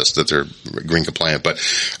process that they're green compliant. But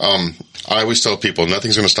I always tell people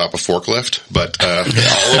nothing's going to stop a forklift, but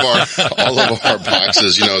all of our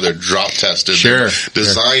boxes, they're drop tested, they're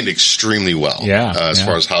designed extremely well, as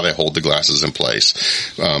far as how they hold the glasses in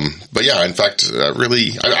place. But yeah, in fact,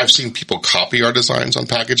 really, I've seen people copy our designs on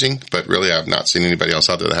packaging, but really, I've not seen anybody else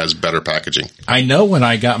out there that has better packaging. I know when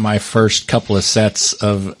I got my first couple of sets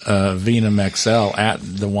of Venom XL at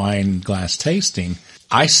the wine glass tasting,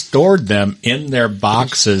 I stored them in their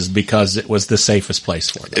boxes because it was the safest place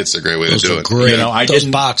for them. It's a great way to do it. Great. Those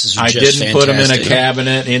boxes are I just didn't put them in a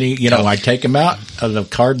cabinet. I'd take them out of the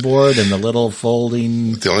cardboard and the little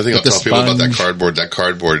folding. The only thing I'll tell people about that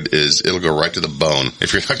cardboard is it'll go right to the bone.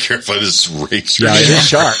 If you're not careful, it is razor sharp. It is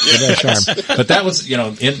sharp. It is sharp. But that was,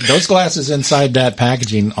 those glasses inside that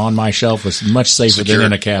packaging on my shelf was much safer than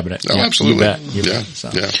in a cabinet. Oh, absolutely. You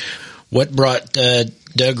bet. What brought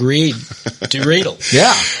Doug Reed to Riedel?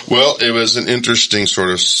 Yeah. Well, it was an interesting sort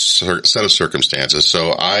of set of circumstances.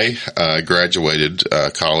 So I graduated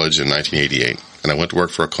college in 1988. And I went to work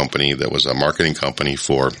for a company that was a marketing company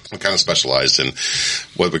we kind of specialized in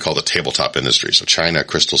what we call the tabletop industry. So China,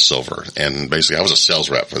 crystal, silver. And basically I was a sales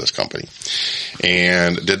rep for this company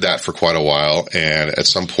and did that for quite a while. And at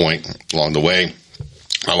some point along the way,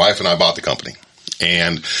 my wife and I bought the company.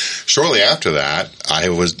 And shortly after that, I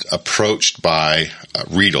was approached by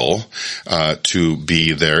Riedel to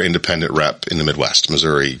be their independent rep in the Midwest,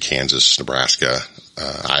 Missouri, Kansas, Nebraska,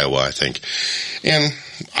 Iowa, I think. And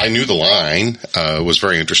I knew the line, was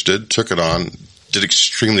very interested, took it on, did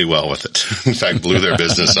extremely well with it. In fact, blew their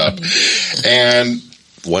business up. And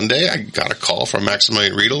one day I got a call from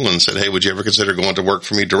Maximilian Riedel and said, hey, would you ever consider going to work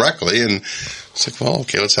for me directly? And it's like, well,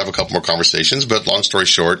 okay, let's have a couple more conversations. But long story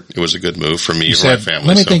short, it was a good move for me and my family.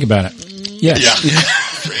 Let me think about it. Yes.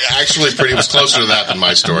 Yeah. Actually, it was closer to that than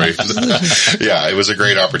my story. Yeah, it was a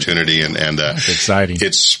great opportunity and that's exciting.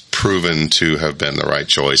 It's proven to have been the right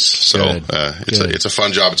choice. So, it's a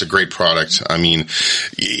fun job. It's a great product. I mean,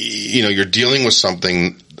 you're dealing with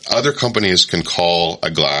something other companies can call a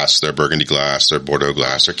glass their Burgundy glass, their Bordeaux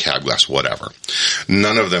glass, their Cab glass, whatever.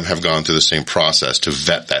 None of them have gone through the same process to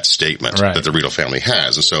vet that statement that the Riedel family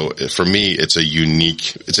has. And so for me, it's a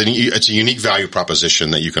unique value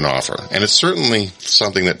proposition that you can offer. And it's certainly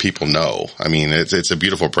something that people know. I mean, it's a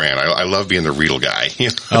beautiful brand. I love being the Riedel guy.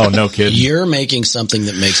 Oh, no kidding. You're making something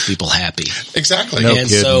that makes people happy. Exactly. No kidding.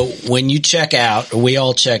 So when you check out, we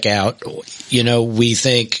all check out, we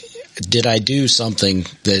think, did I do something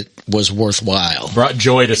that was worthwhile? Brought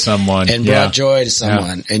joy to someone. And brought joy to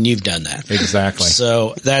someone. And you've done that. Exactly.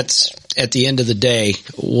 So that's, at the end of the day,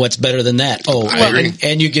 what's better than that? Oh,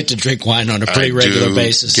 and you get to drink wine on a pretty regular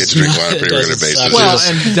basis. Get to drink wine on a pretty regular basis. Well,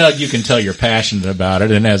 and Doug, you can tell you're passionate about it.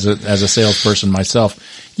 And as a salesperson myself,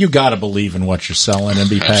 you got to believe in what you're selling and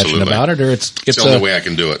be passionate about it, or it's the only way I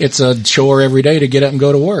can do it. It's a chore every day to get up and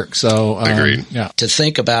go to work. So, agreed. Yeah. To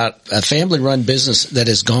think about a family-run business that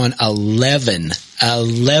has gone 11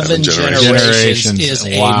 generations is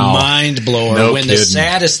a mind blower. No when kidding. The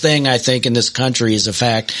saddest thing I think in this country is the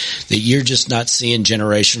fact that you're just not seeing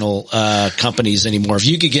generational companies anymore. If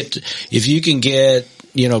you can get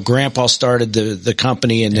Grandpa started the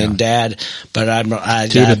company and then Dad, but 2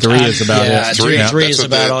 to 3 is about it. 2 to 3 is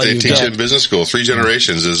about all you get. They teach in business school. 3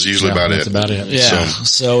 generations is usually about that's it. About it. Yeah.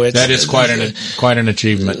 So that is quite an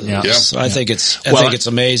achievement. Yeah. So I think it's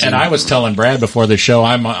amazing. And I was telling Brad before the show,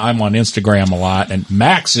 I'm on Instagram a lot, and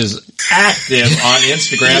Max is active on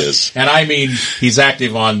Instagram. And I mean, he's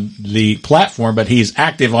active on the platform, but he's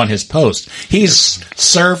active on his post. He's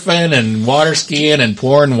surfing and water skiing and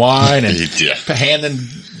pouring wine and handing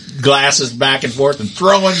glasses back and forth and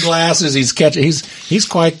throwing glasses. He's quite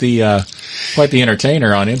the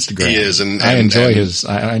entertainer on Instagram. He is, and I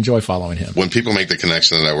enjoy following him. When people make the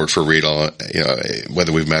connection that I work for Riedel,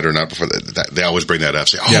 whether we've met or not before, they always bring that up.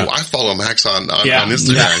 Say, I follow Max on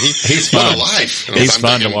Instagram. Yeah. He's fun. What a life. He's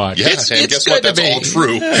fun to watch. Yeah, and guess what? That's all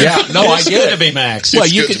true. Yeah, no, I get it. It's good to be Max. Well,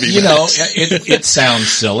 it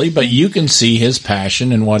sounds silly, but you can see his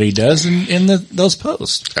passion and what he does in those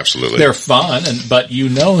posts. Absolutely, they're fun, but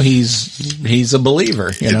he's a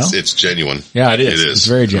believer. It's genuine. Yeah, it is. It's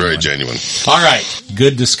very genuine. Very genuine. All right,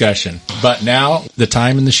 good discussion. But now the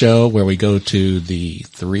time in the show where we go to the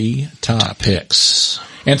 3 top picks.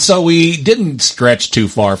 And so we didn't stretch too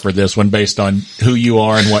far for this one based on who you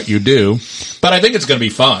are and what you do. But I think it's going to be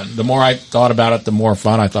fun. The more I thought about it, the more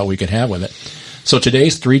fun I thought we could have with it. So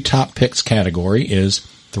today's 3 top picks category is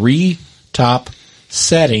 3 top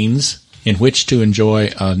settings in which to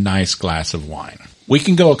enjoy a nice glass of wine. We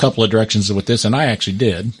can go a couple of directions with this, and I actually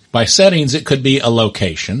did. By settings, it could be a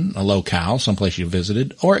location, a locale, someplace you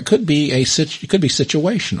visited, or it could be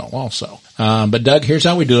situational also. But Doug, here's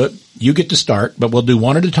how we do it. You get to start, but we'll do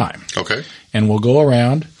one at a time. Okay. And we'll go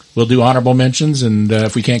around. We'll do honorable mentions, and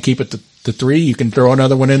if we can't keep it to 3, you can throw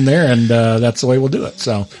another one in there, and that's the way we'll do it.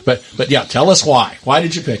 So, but yeah, tell us why. Why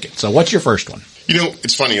did you pick it? So, what's your first one? You know,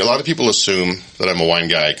 it's funny. A lot of people assume that I'm a wine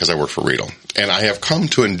guy because I work for Riedel. And I have come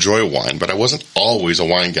to enjoy wine, but I wasn't always a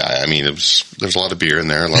wine guy. I mean, there's a lot of beer in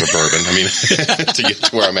there, a lot of bourbon. I mean, to get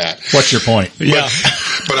to where I'm at. What's your point? Yeah.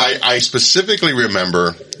 But I specifically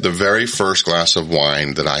remember the very first glass of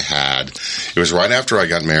wine that I had. It was right after I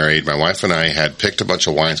got married. My wife and I had picked a bunch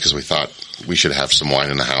of wines because we thought we should have some wine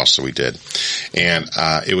in the house, so we did. And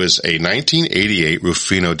it was a 1988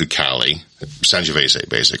 Ruffino Ducali, Sangiovese,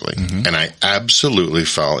 basically. Mm-hmm. And I absolutely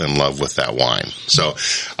fell in love with that wine. So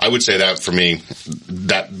I would say that for me,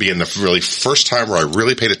 that being the really first time where I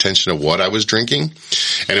really paid attention to what I was drinking.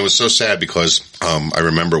 And it was so sad because I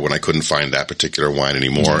remember when I couldn't find that particular wine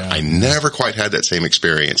anymore, I never quite had that same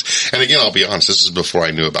experience. And again, I'll be honest, this is before I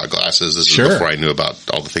knew about glasses. This is before I knew about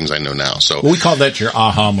all the things I know now. So we call that your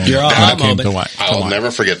aha moment. Your aha moment. I'll never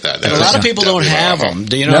forget that. And a lot of people don't have them.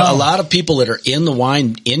 You know, a lot of people that are in the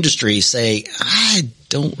wine industry say, I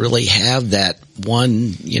don't really have that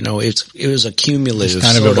one, you know, it was a cumulative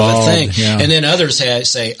kind sort of a thing. Yeah. And then others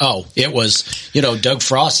say, oh, it was, you know, Doug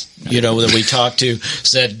Frost, you know, that we talked to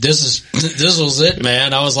said, this was it,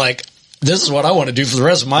 man. I was like, this is what I want to do for the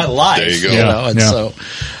rest of my life. There you go. You know? And so,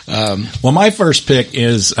 well, my first pick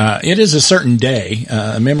is, it is a certain day,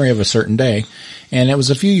 a memory of a certain day. And it was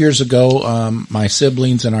a few years ago, my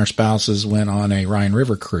siblings and our spouses went on a Rhine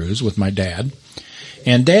River cruise with my dad.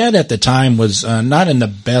 And Dad at the time was not in the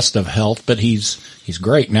best of health, but he's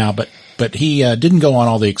great now. But he didn't go on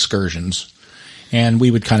all the excursions, and we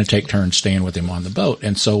would kind of take turns staying with him on the boat.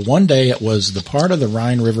 And so one day it was the part of the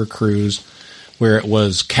Rhine River cruise where it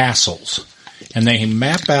was castles, and they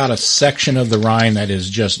map out a section of the Rhine that is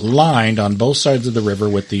just lined on both sides of the river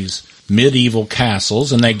with these medieval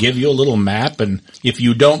castles, and they give you a little map, and if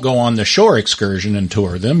you don't go on the shore excursion and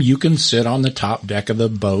tour them, you can sit on the top deck of the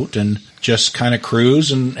boat and just kind of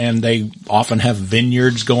cruise, and they often have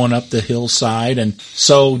vineyards going up the hillside. And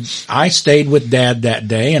so I stayed with Dad that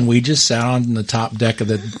day, and we just sat on the top deck of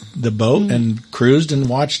the boat and cruised and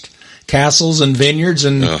watched castles and vineyards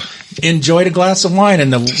and enjoyed a glass of wine.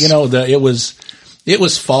 And it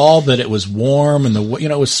was fall, but it was warm, and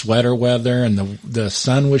it was sweater weather, and the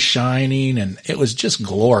sun was shining, and it was just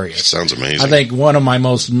glorious. Sounds amazing. I think one of my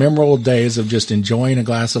most memorable days of just enjoying a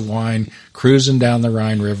glass of wine, cruising down the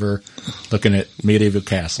Rhine River, looking at medieval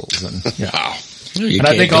castles, and wow. And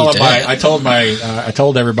I think I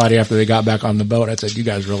told everybody after they got back on the boat, I said, "You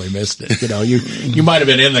guys really missed it. You know, you might have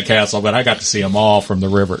been in the castle, but I got to see them all from the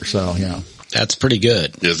river." So yeah, that's pretty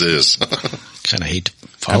good. Yes, it is. Kind of hate to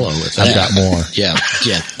follow with that. I've got more. Yeah.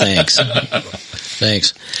 Thanks.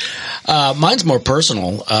 Thanks. Mine's more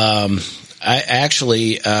personal. I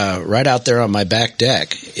actually, right out there on my back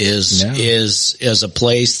deck is a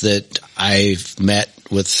place that I've met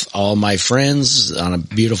with all my friends on a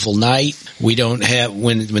beautiful night. We don't have,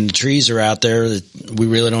 when the trees are out there, we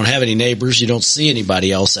really don't have any neighbors. You don't see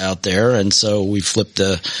anybody else out there. And so we flip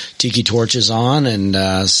the tiki torches on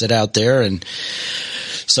and, sit out there, and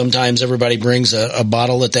sometimes everybody brings a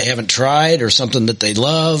bottle that they haven't tried or something that they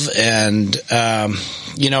love. And,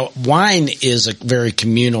 wine is a very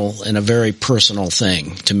communal and a very personal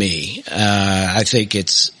thing to me. I think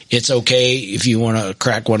it's okay if you want to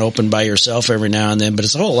crack one open by yourself every now and then, but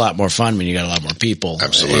it's a whole lot more fun when you got a lot more people.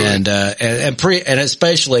 Absolutely. And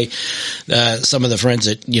especially, some of the friends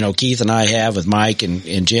that, Keith and I have with Mike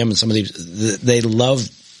and Jim and some of these, they love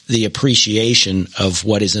the appreciation of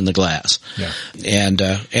what is in the glass. Yeah. And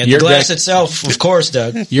the glass itself, of course,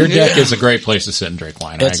 Doug. Your deck is a great place to sit and drink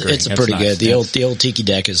wine. I agree. It's pretty good. The old tiki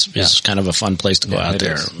deck is kind of a fun place to go out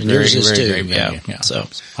there. And yours is too. Yeah. So,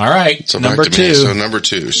 all right. So number back to 2. Me. So number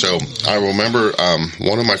 2. So I remember,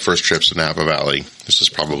 one of my first trips to Napa Valley. This is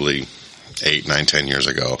probably 8, 9, 10 years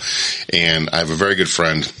ago. And I have a very good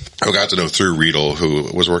friend I got to know through Riedel,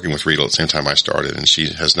 who was working with Riedel at the same time I started, and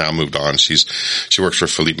she has now moved on. She works for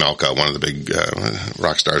Philippe Malka, one of the big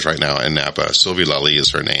rock stars right now in Napa. Sylvie Lally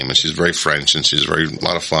is her name, and she's very French, and she's a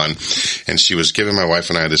lot of fun. And she was giving my wife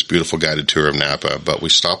and I this beautiful guided tour of Napa, but we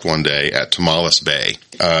stopped one day at Tamales Bay.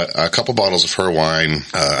 A couple bottles of her wine,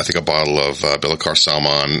 I think a bottle of Billicar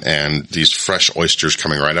Salmon, and these fresh oysters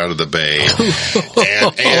coming right out of the bay.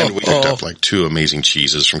 and we picked up like 2 amazing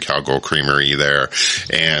cheeses from Cowgirl Creamery there.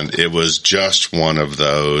 And it was just one of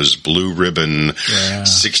those blue ribbon,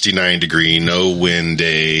 69-degree, no wind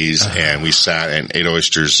days. And we sat and ate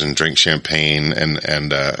oysters and drank champagne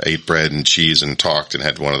and ate bread and cheese and talked and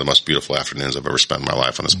had one of the most beautiful afternoons I've ever spent in my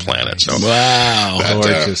life on this planet. So wow.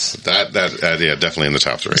 Yeah, definitely in the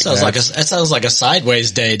top 3. That sounds like a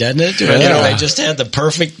Sideways day, doesn't it? They just had the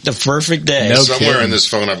perfect day. No Somewhere kidding. In this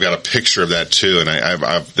phone, I've got a picture of that too,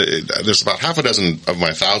 and there's about half a dozen of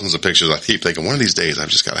my thousands of pictures. I keep thinking one of these days I've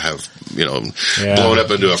just got to have blown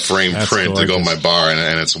up into a frame print to go in my bar,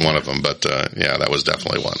 and it's one of them. But that was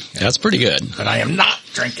definitely one. That's pretty good. But I am not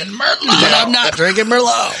drinking Merlot.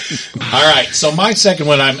 All right, so my second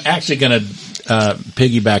one, I'm actually going to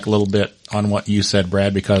piggyback a little bit on what you said,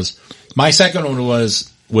 Brad, because my second one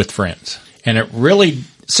was with friends, and it really.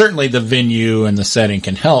 Certainly the venue and the setting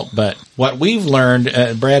can help, but what we've learned,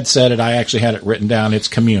 Brad said it, I actually had it written down, it's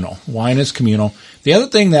communal. Wine is communal. The other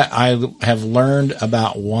thing that I have learned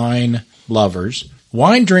about wine lovers,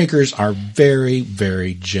 wine drinkers are very,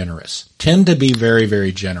 very generous, tend to be very,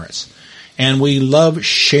 very generous. And we love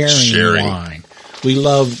sharing wine. We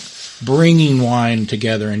love bringing wine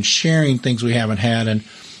together and sharing things we haven't had. And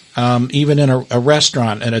even in a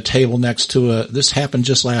restaurant at a table next to this happened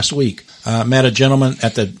just last week. Met a gentleman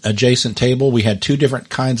at the adjacent table. We had 2 different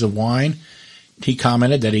kinds of wine. He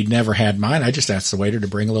commented that he'd never had mine. I just asked the waiter to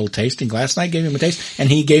bring a little tasting glass, and I gave him a taste, and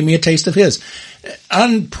he gave me a taste of his.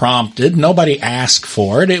 Unprompted. Nobody asked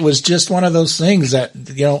for it. It was just one of those things that,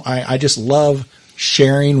 I just love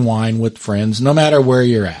sharing wine with friends, no matter where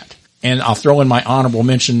you're at. And I'll throw in my honorable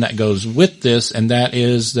mention that goes with this, and that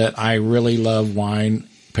is that I really love wine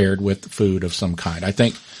paired with food of some kind. I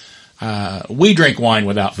think we drink wine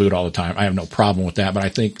without food all the time. I have no problem with that, but I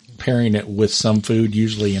think pairing it with some food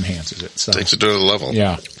usually enhances it. So takes it to the level.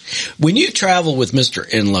 Yeah. When you travel with Mr.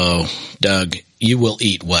 Enlow, Doug, you will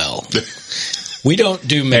eat well. We don't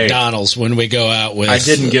do McDonald's when we go out with. I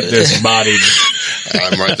didn't get this bodied.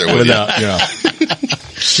 I'm right there with you.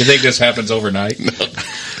 You think this happens overnight? No.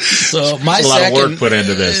 So a lot of work put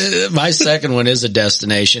into this. My second one is a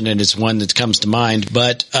destination, and it's one that comes to mind.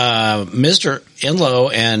 But Mr. Enlow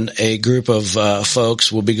and a group of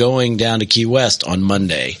folks will be going down to Key West on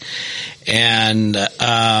Monday, and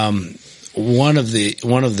one of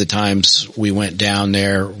the times we went down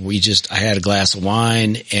there, I had a glass of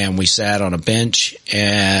wine and we sat on a bench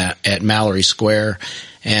at Mallory Square,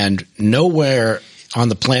 and nowhere on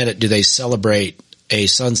the planet do they celebrate a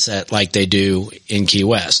sunset like they do in Key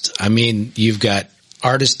West. I mean, you've got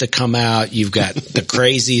artists that come out, you've got the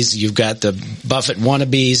crazies, you've got the Buffett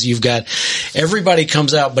wannabes, you've got everybody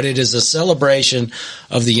comes out, but it is a celebration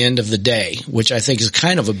of the end of the day, which I think is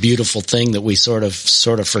kind of a beautiful thing that we sort of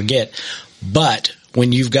forget. But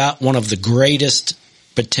when you've got one of the greatest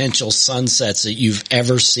potential sunsets that you've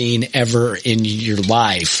ever seen ever in your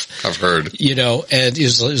life. I've heard. And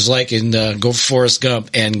it was like in Go Forrest Gump,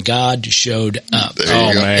 and God showed up. There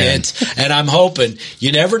you go. Man. And I'm hoping,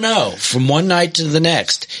 you never know, from one night to the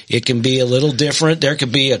next, it can be a little different. There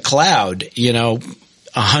could be a cloud,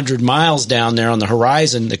 100 miles down there on the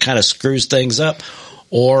horizon that kind of screws things up.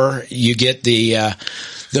 Or you get the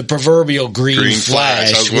proverbial green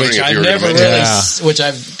flash, which I've never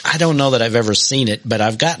I don't know that I've ever seen it, but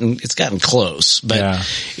it's gotten close. But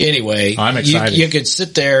anyway, I'm excited. You could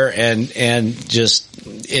sit there and just,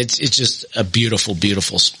 it's just a beautiful,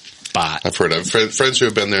 beautiful spot. I've heard of friends who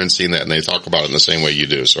have been there and seen that, and they talk about it in the same way you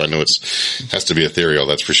do. So I know it has to be ethereal.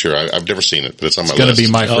 That's for sure. I've never seen it, but it's on my list. It's going to be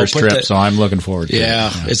my first trip, so I'm looking forward to it. Yeah,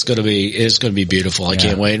 it's going to be beautiful. I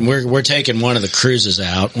can't wait. And we're taking one of the cruises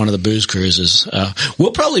out, one of the booze cruises.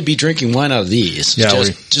 We'll probably be drinking wine out of these. Yeah,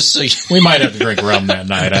 just so we might have to drink rum that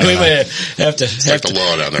night. We might have to. Like the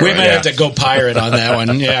law down there. We might have to go pirate on that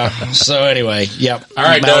one. Yeah. So anyway, yep. All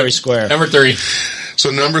right, Mallory Square. Number 3. So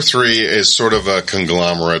number 3 is sort of a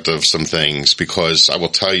conglomerate of some things, because I will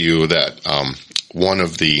tell you that one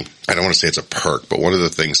of the, I don't want to say it's a perk, but one of the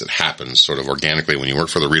things that happens sort of organically when you work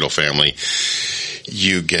for the Riedel family,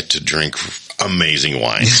 you get to drink amazing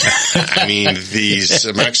wines. I mean,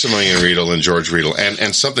 these Maximilian Riedel and George Riedel,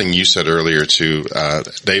 and something you said earlier too,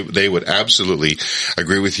 they would absolutely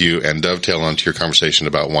agree with you and dovetail onto your conversation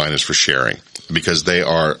about wine is for sharing. because they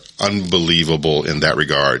are unbelievable in that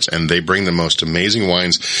regards, and they bring the most amazing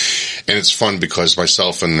wines. And it's fun because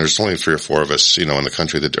myself and there's only 3 or 4 of us, in the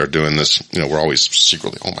country that are doing this. We're always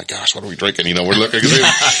secretly, oh my gosh, what are we drinking? We're looking,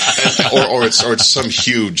 or it's some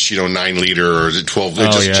huge, 9-liter or 12,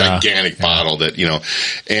 gigantic bottle that,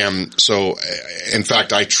 and so, in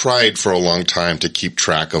fact, I tried for a long time to keep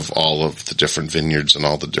track of all of the different vineyards and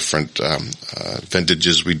all the different,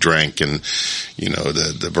 vintages we drank, and,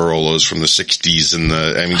 the Barolos from the 60s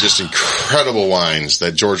and just incredible wines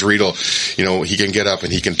that George Riedel, he can get up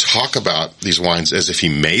and he can talk about these wines as if he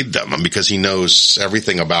made them, because he knows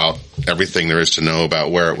everything about everything there is to know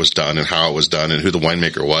about where it was done and how it was done and who the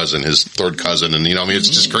winemaker was and his third cousin, and it's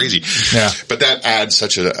just crazy. Yeah. But that adds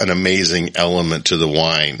such an amazing element to the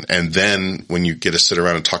wine. And then when you get to sit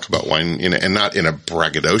around and talk about wine, and not in a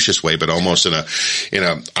braggadocious way, but almost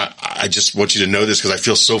I just want you to know this because I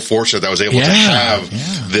feel so fortunate that I was able to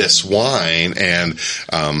have this wine. And,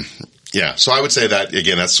 so I would say that,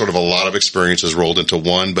 again, that's sort of a lot of experiences rolled into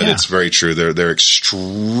one, but it's very true. They're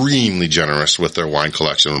extremely generous with their wine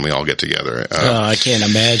collection when we all get together. I can't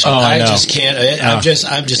imagine. I just can't. I'm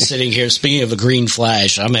just sitting here. Speaking of a green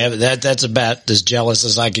flash, that's about as jealous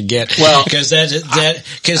as I could get. Well, because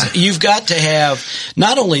you've got to have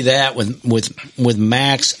not only that with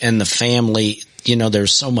Max and the family.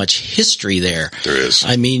 There's so much history there. There is.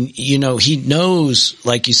 he knows,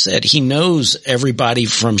 like you said, he knows everybody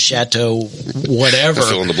from Chateau whatever,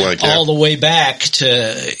 fill in the blank, all the way back to,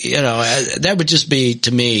 that would just be,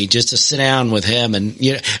 to me, just to sit down with him and,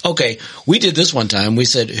 okay, we did this one time. We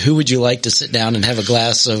said, who would you like to sit down and have a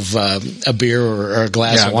glass of a beer or a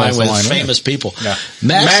glass of wine with famous people? Yeah.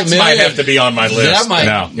 Max might have to be on my list. That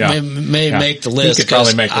might make the list. He could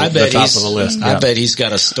probably make the top of the list. I bet he's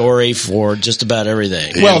got a story for just about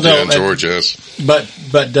everything. George, yes.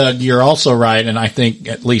 But Doug, you're also right, and I think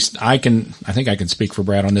at least I think I can speak for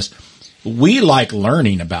Brad on this. We like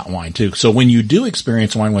learning about wine too. So when you do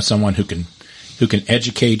experience wine with someone who can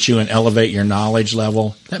educate you and elevate your knowledge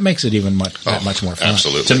level, that makes it even much more fun.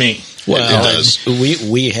 Absolutely. To me. Well, it does.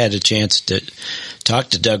 We had a chance to talk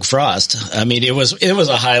to Doug Frost. It was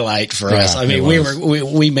a highlight for us.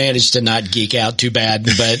 We managed to not geek out too bad,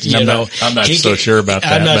 but I'm not so sure about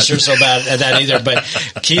that. I'm not sure so about that either. But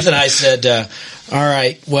Keith and I said, all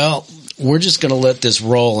right, well, we're just going to let this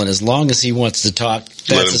roll, and as long as he wants to talk,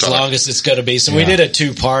 that's as long as it's going to be. So we did a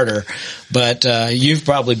 2-parter, but you've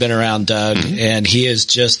probably been around Doug, and he is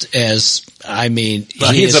just as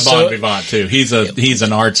he's a bon vivant too. He's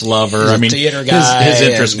an arts lover. Theater guy. His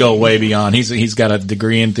interests go way beyond. He's got a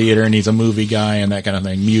degree in theater, and he's a movie guy and that kind of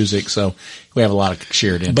thing, music. So we have a lot of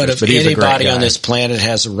shared interests. But if anybody on this planet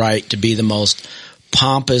has a right to be the most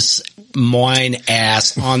pompous wine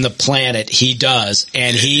ass on the planet, he does,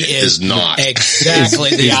 and he is not exactly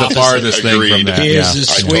the opposite. The farthest thing from that. He is the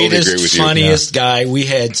sweetest, funniest guy. We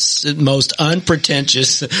had most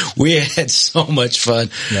unpretentious. We had so much fun.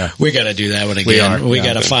 Yeah. We got to do that one again. We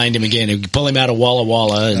got to find him again and pull him out of Walla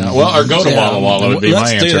Walla. Or go to Walla Walla would be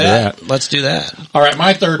my answer to that. Let's do that. All right,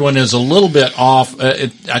 my third one is a little bit off.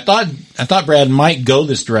 I thought Brad might go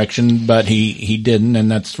this direction, but he didn't,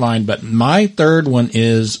 and that's fine. But my third one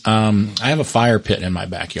is I have a fire pit in my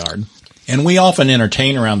backyard, and we often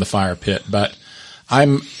entertain around the fire pit. But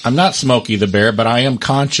I'm not Smokey the Bear, but I am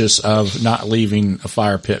conscious of not leaving a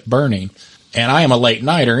fire pit burning. And I am a late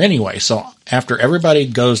nighter anyway, so after everybody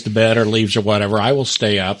goes to bed or leaves or whatever, I will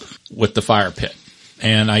stay up with the fire pit,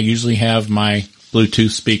 and I usually have my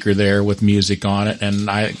Bluetooth speaker there with music on it, and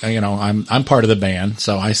I'm part of the band,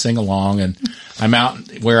 so I sing along, and I'm out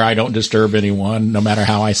where I don't disturb anyone, no matter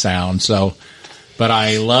how I sound. But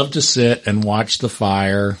I love to sit and watch the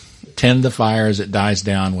fire, tend the fire as it dies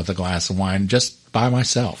down with a glass of wine, just by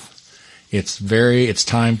myself. It's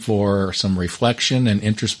time for some reflection and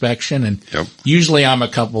introspection, and usually I'm a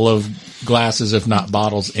couple of glasses, if not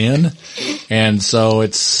bottles in, and so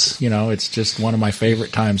it's just one of my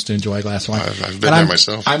favorite times to enjoy a glass of wine. I've been there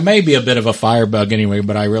myself. I may be a bit of a firebug anyway,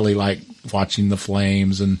 but I really like watching the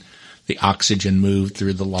flames and the oxygen move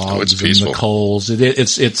through the logs and the coals.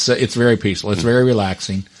 It's very peaceful. It's very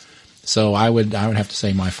relaxing. So I would have to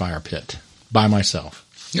say my fire pit by myself.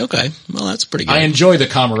 Okay. Well, that's pretty good. I enjoy the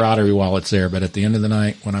camaraderie while it's there, but at the end of the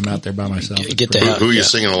night, when I'm out there by myself, who are you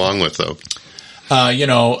singing along with, though?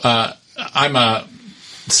 I'm a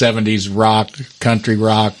 70s rock, country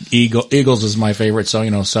rock. Eagles is my favorite.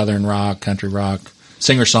 So, Southern rock, country rock,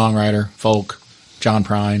 singer-songwriter, folk, John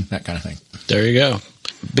Prine, that kind of thing. There you go.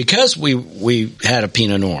 because we had a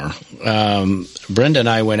Pinot Noir, Brenda and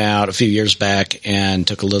I went out a few years back and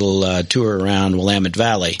took a little tour around Willamette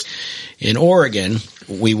Valley. In Oregon,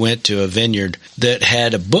 we went to a vineyard that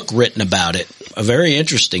had a book written about it, a very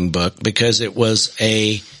interesting book because it was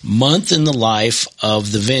a month in the life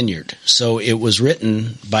of the vineyard. So it was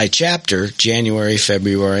written by chapter, January,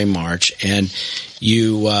 February, March, and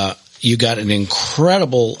you got an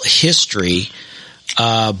incredible history,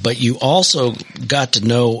 but you also got to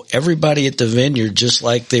know everybody at the vineyard just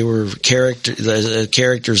like they were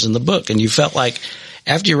characters in the book. And you felt like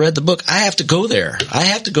after you read the book, I have to go there. I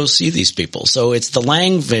have to go see these people. So it's the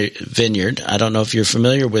Lang Vineyard. I don't know if you're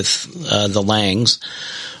familiar with the Langs,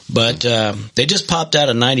 but they just popped out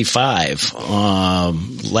a 95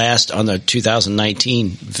 last on the 2019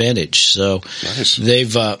 vintage. So nice.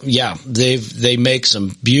 they make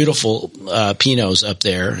some beautiful Pinots up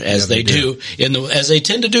there as they do as they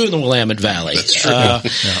tend to do in the Willamette Valley. That's true.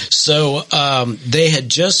 So they had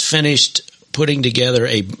just finished putting together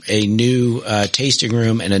a new tasting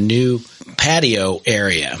room and a new patio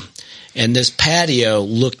area. And this patio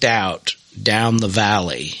looked out down the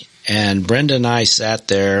valley. And Brenda and I sat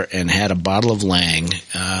there and had a bottle of Lang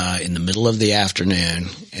in the middle of the afternoon,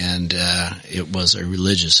 and it was a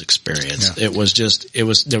religious experience. Yeah. There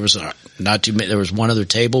was one other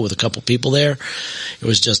table with a couple people there. It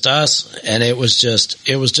was just us, and it was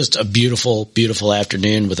just a beautiful, beautiful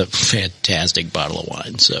afternoon with a fantastic bottle of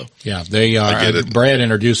wine. So yeah, they are. Brad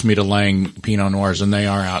introduced me to Lang Pinot Noirs, and they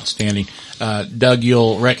are outstanding. Doug,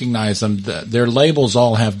 you'll recognize them. Their labels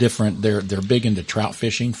all have different. They're big into trout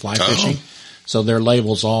fishing, fly fishing. So their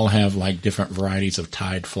labels all have like different varieties of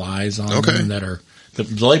tide flies on them that are, the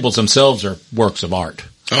labels themselves are works of art.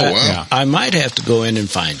 Oh, wow. Yeah. I might have to go in and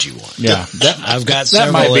find you one. Yeah. I've got that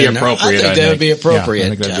several. Might be in there. appropriate. I think that would be appropriate. Yeah, I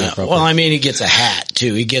think that'd be appropriate. Well, I mean, he gets a hat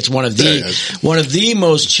too. He gets one of the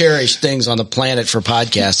most cherished things on the planet for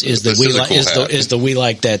podcasts is the We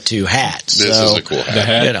Like That Too hat. This is a cool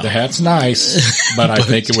hat. The hat's nice, but I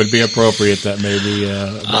think it would be appropriate that maybe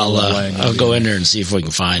I'll go in there and see if we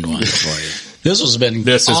can find one for you. This has been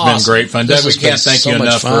great fun. Doug, we can't thank you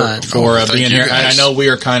enough for being here. And I know we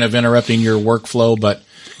are kind of interrupting your workflow, but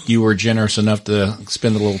you were generous enough to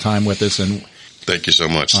spend a little time with us. And thank you so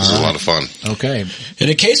much. This is a lot of fun. Okay. And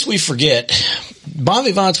in case we forget, Bon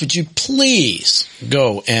Vivants, would you please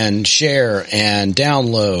go and share and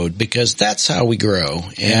download, because that's how we grow.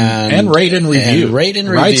 And rate and review. Write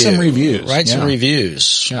some reviews. Write some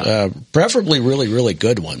reviews. Yeah. Preferably really, really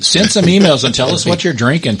good ones. Send some emails and tell us what you're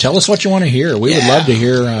drinking. Tell us what you want to hear. We would love to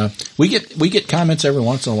hear. We get comments every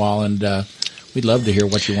once in a while, and we'd love to hear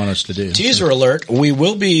what you want us to do. Teaser alert, we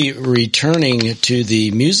will be returning to the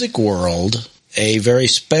music world, a very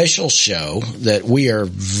special show that we are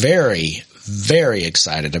very, very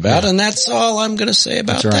excited about, and that's all I'm going to say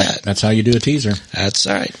about that. That's how you do a teaser. That's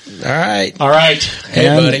right. All right. All right. Hey,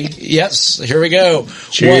 buddy. Yes, here we go.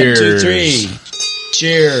 Cheers. 1, 2, 3.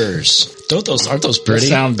 Cheers. Aren't those pretty? Those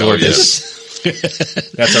sound gorgeous.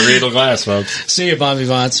 That's a Riedel glass, folks. See you, Bon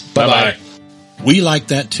Vivants. Bye-bye. We Like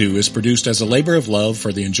That Too is produced as a labor of love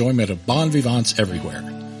for the enjoyment of Bon Vivants everywhere.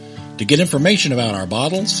 To get information about our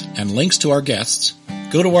bottles and links to our guests,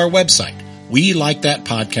 go to our website,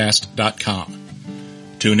 WeLikeThatPodcast.com.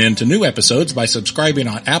 Tune in to new episodes by subscribing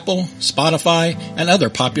on Apple, Spotify, and other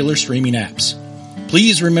popular streaming apps.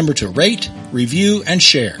 Please remember to rate, review, and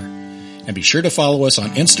share. And be sure to follow us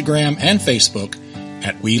on Instagram and Facebook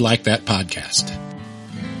at We Like That Podcast.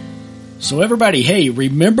 So everybody, hey,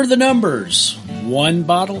 remember the numbers. 1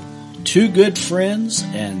 bottle, 2 good friends,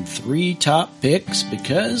 and 3 top picks,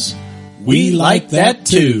 because we like that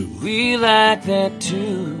too. We like that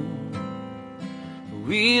too.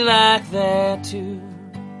 We like that too.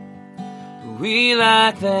 We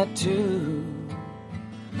like that too.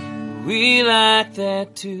 We like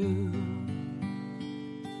that too.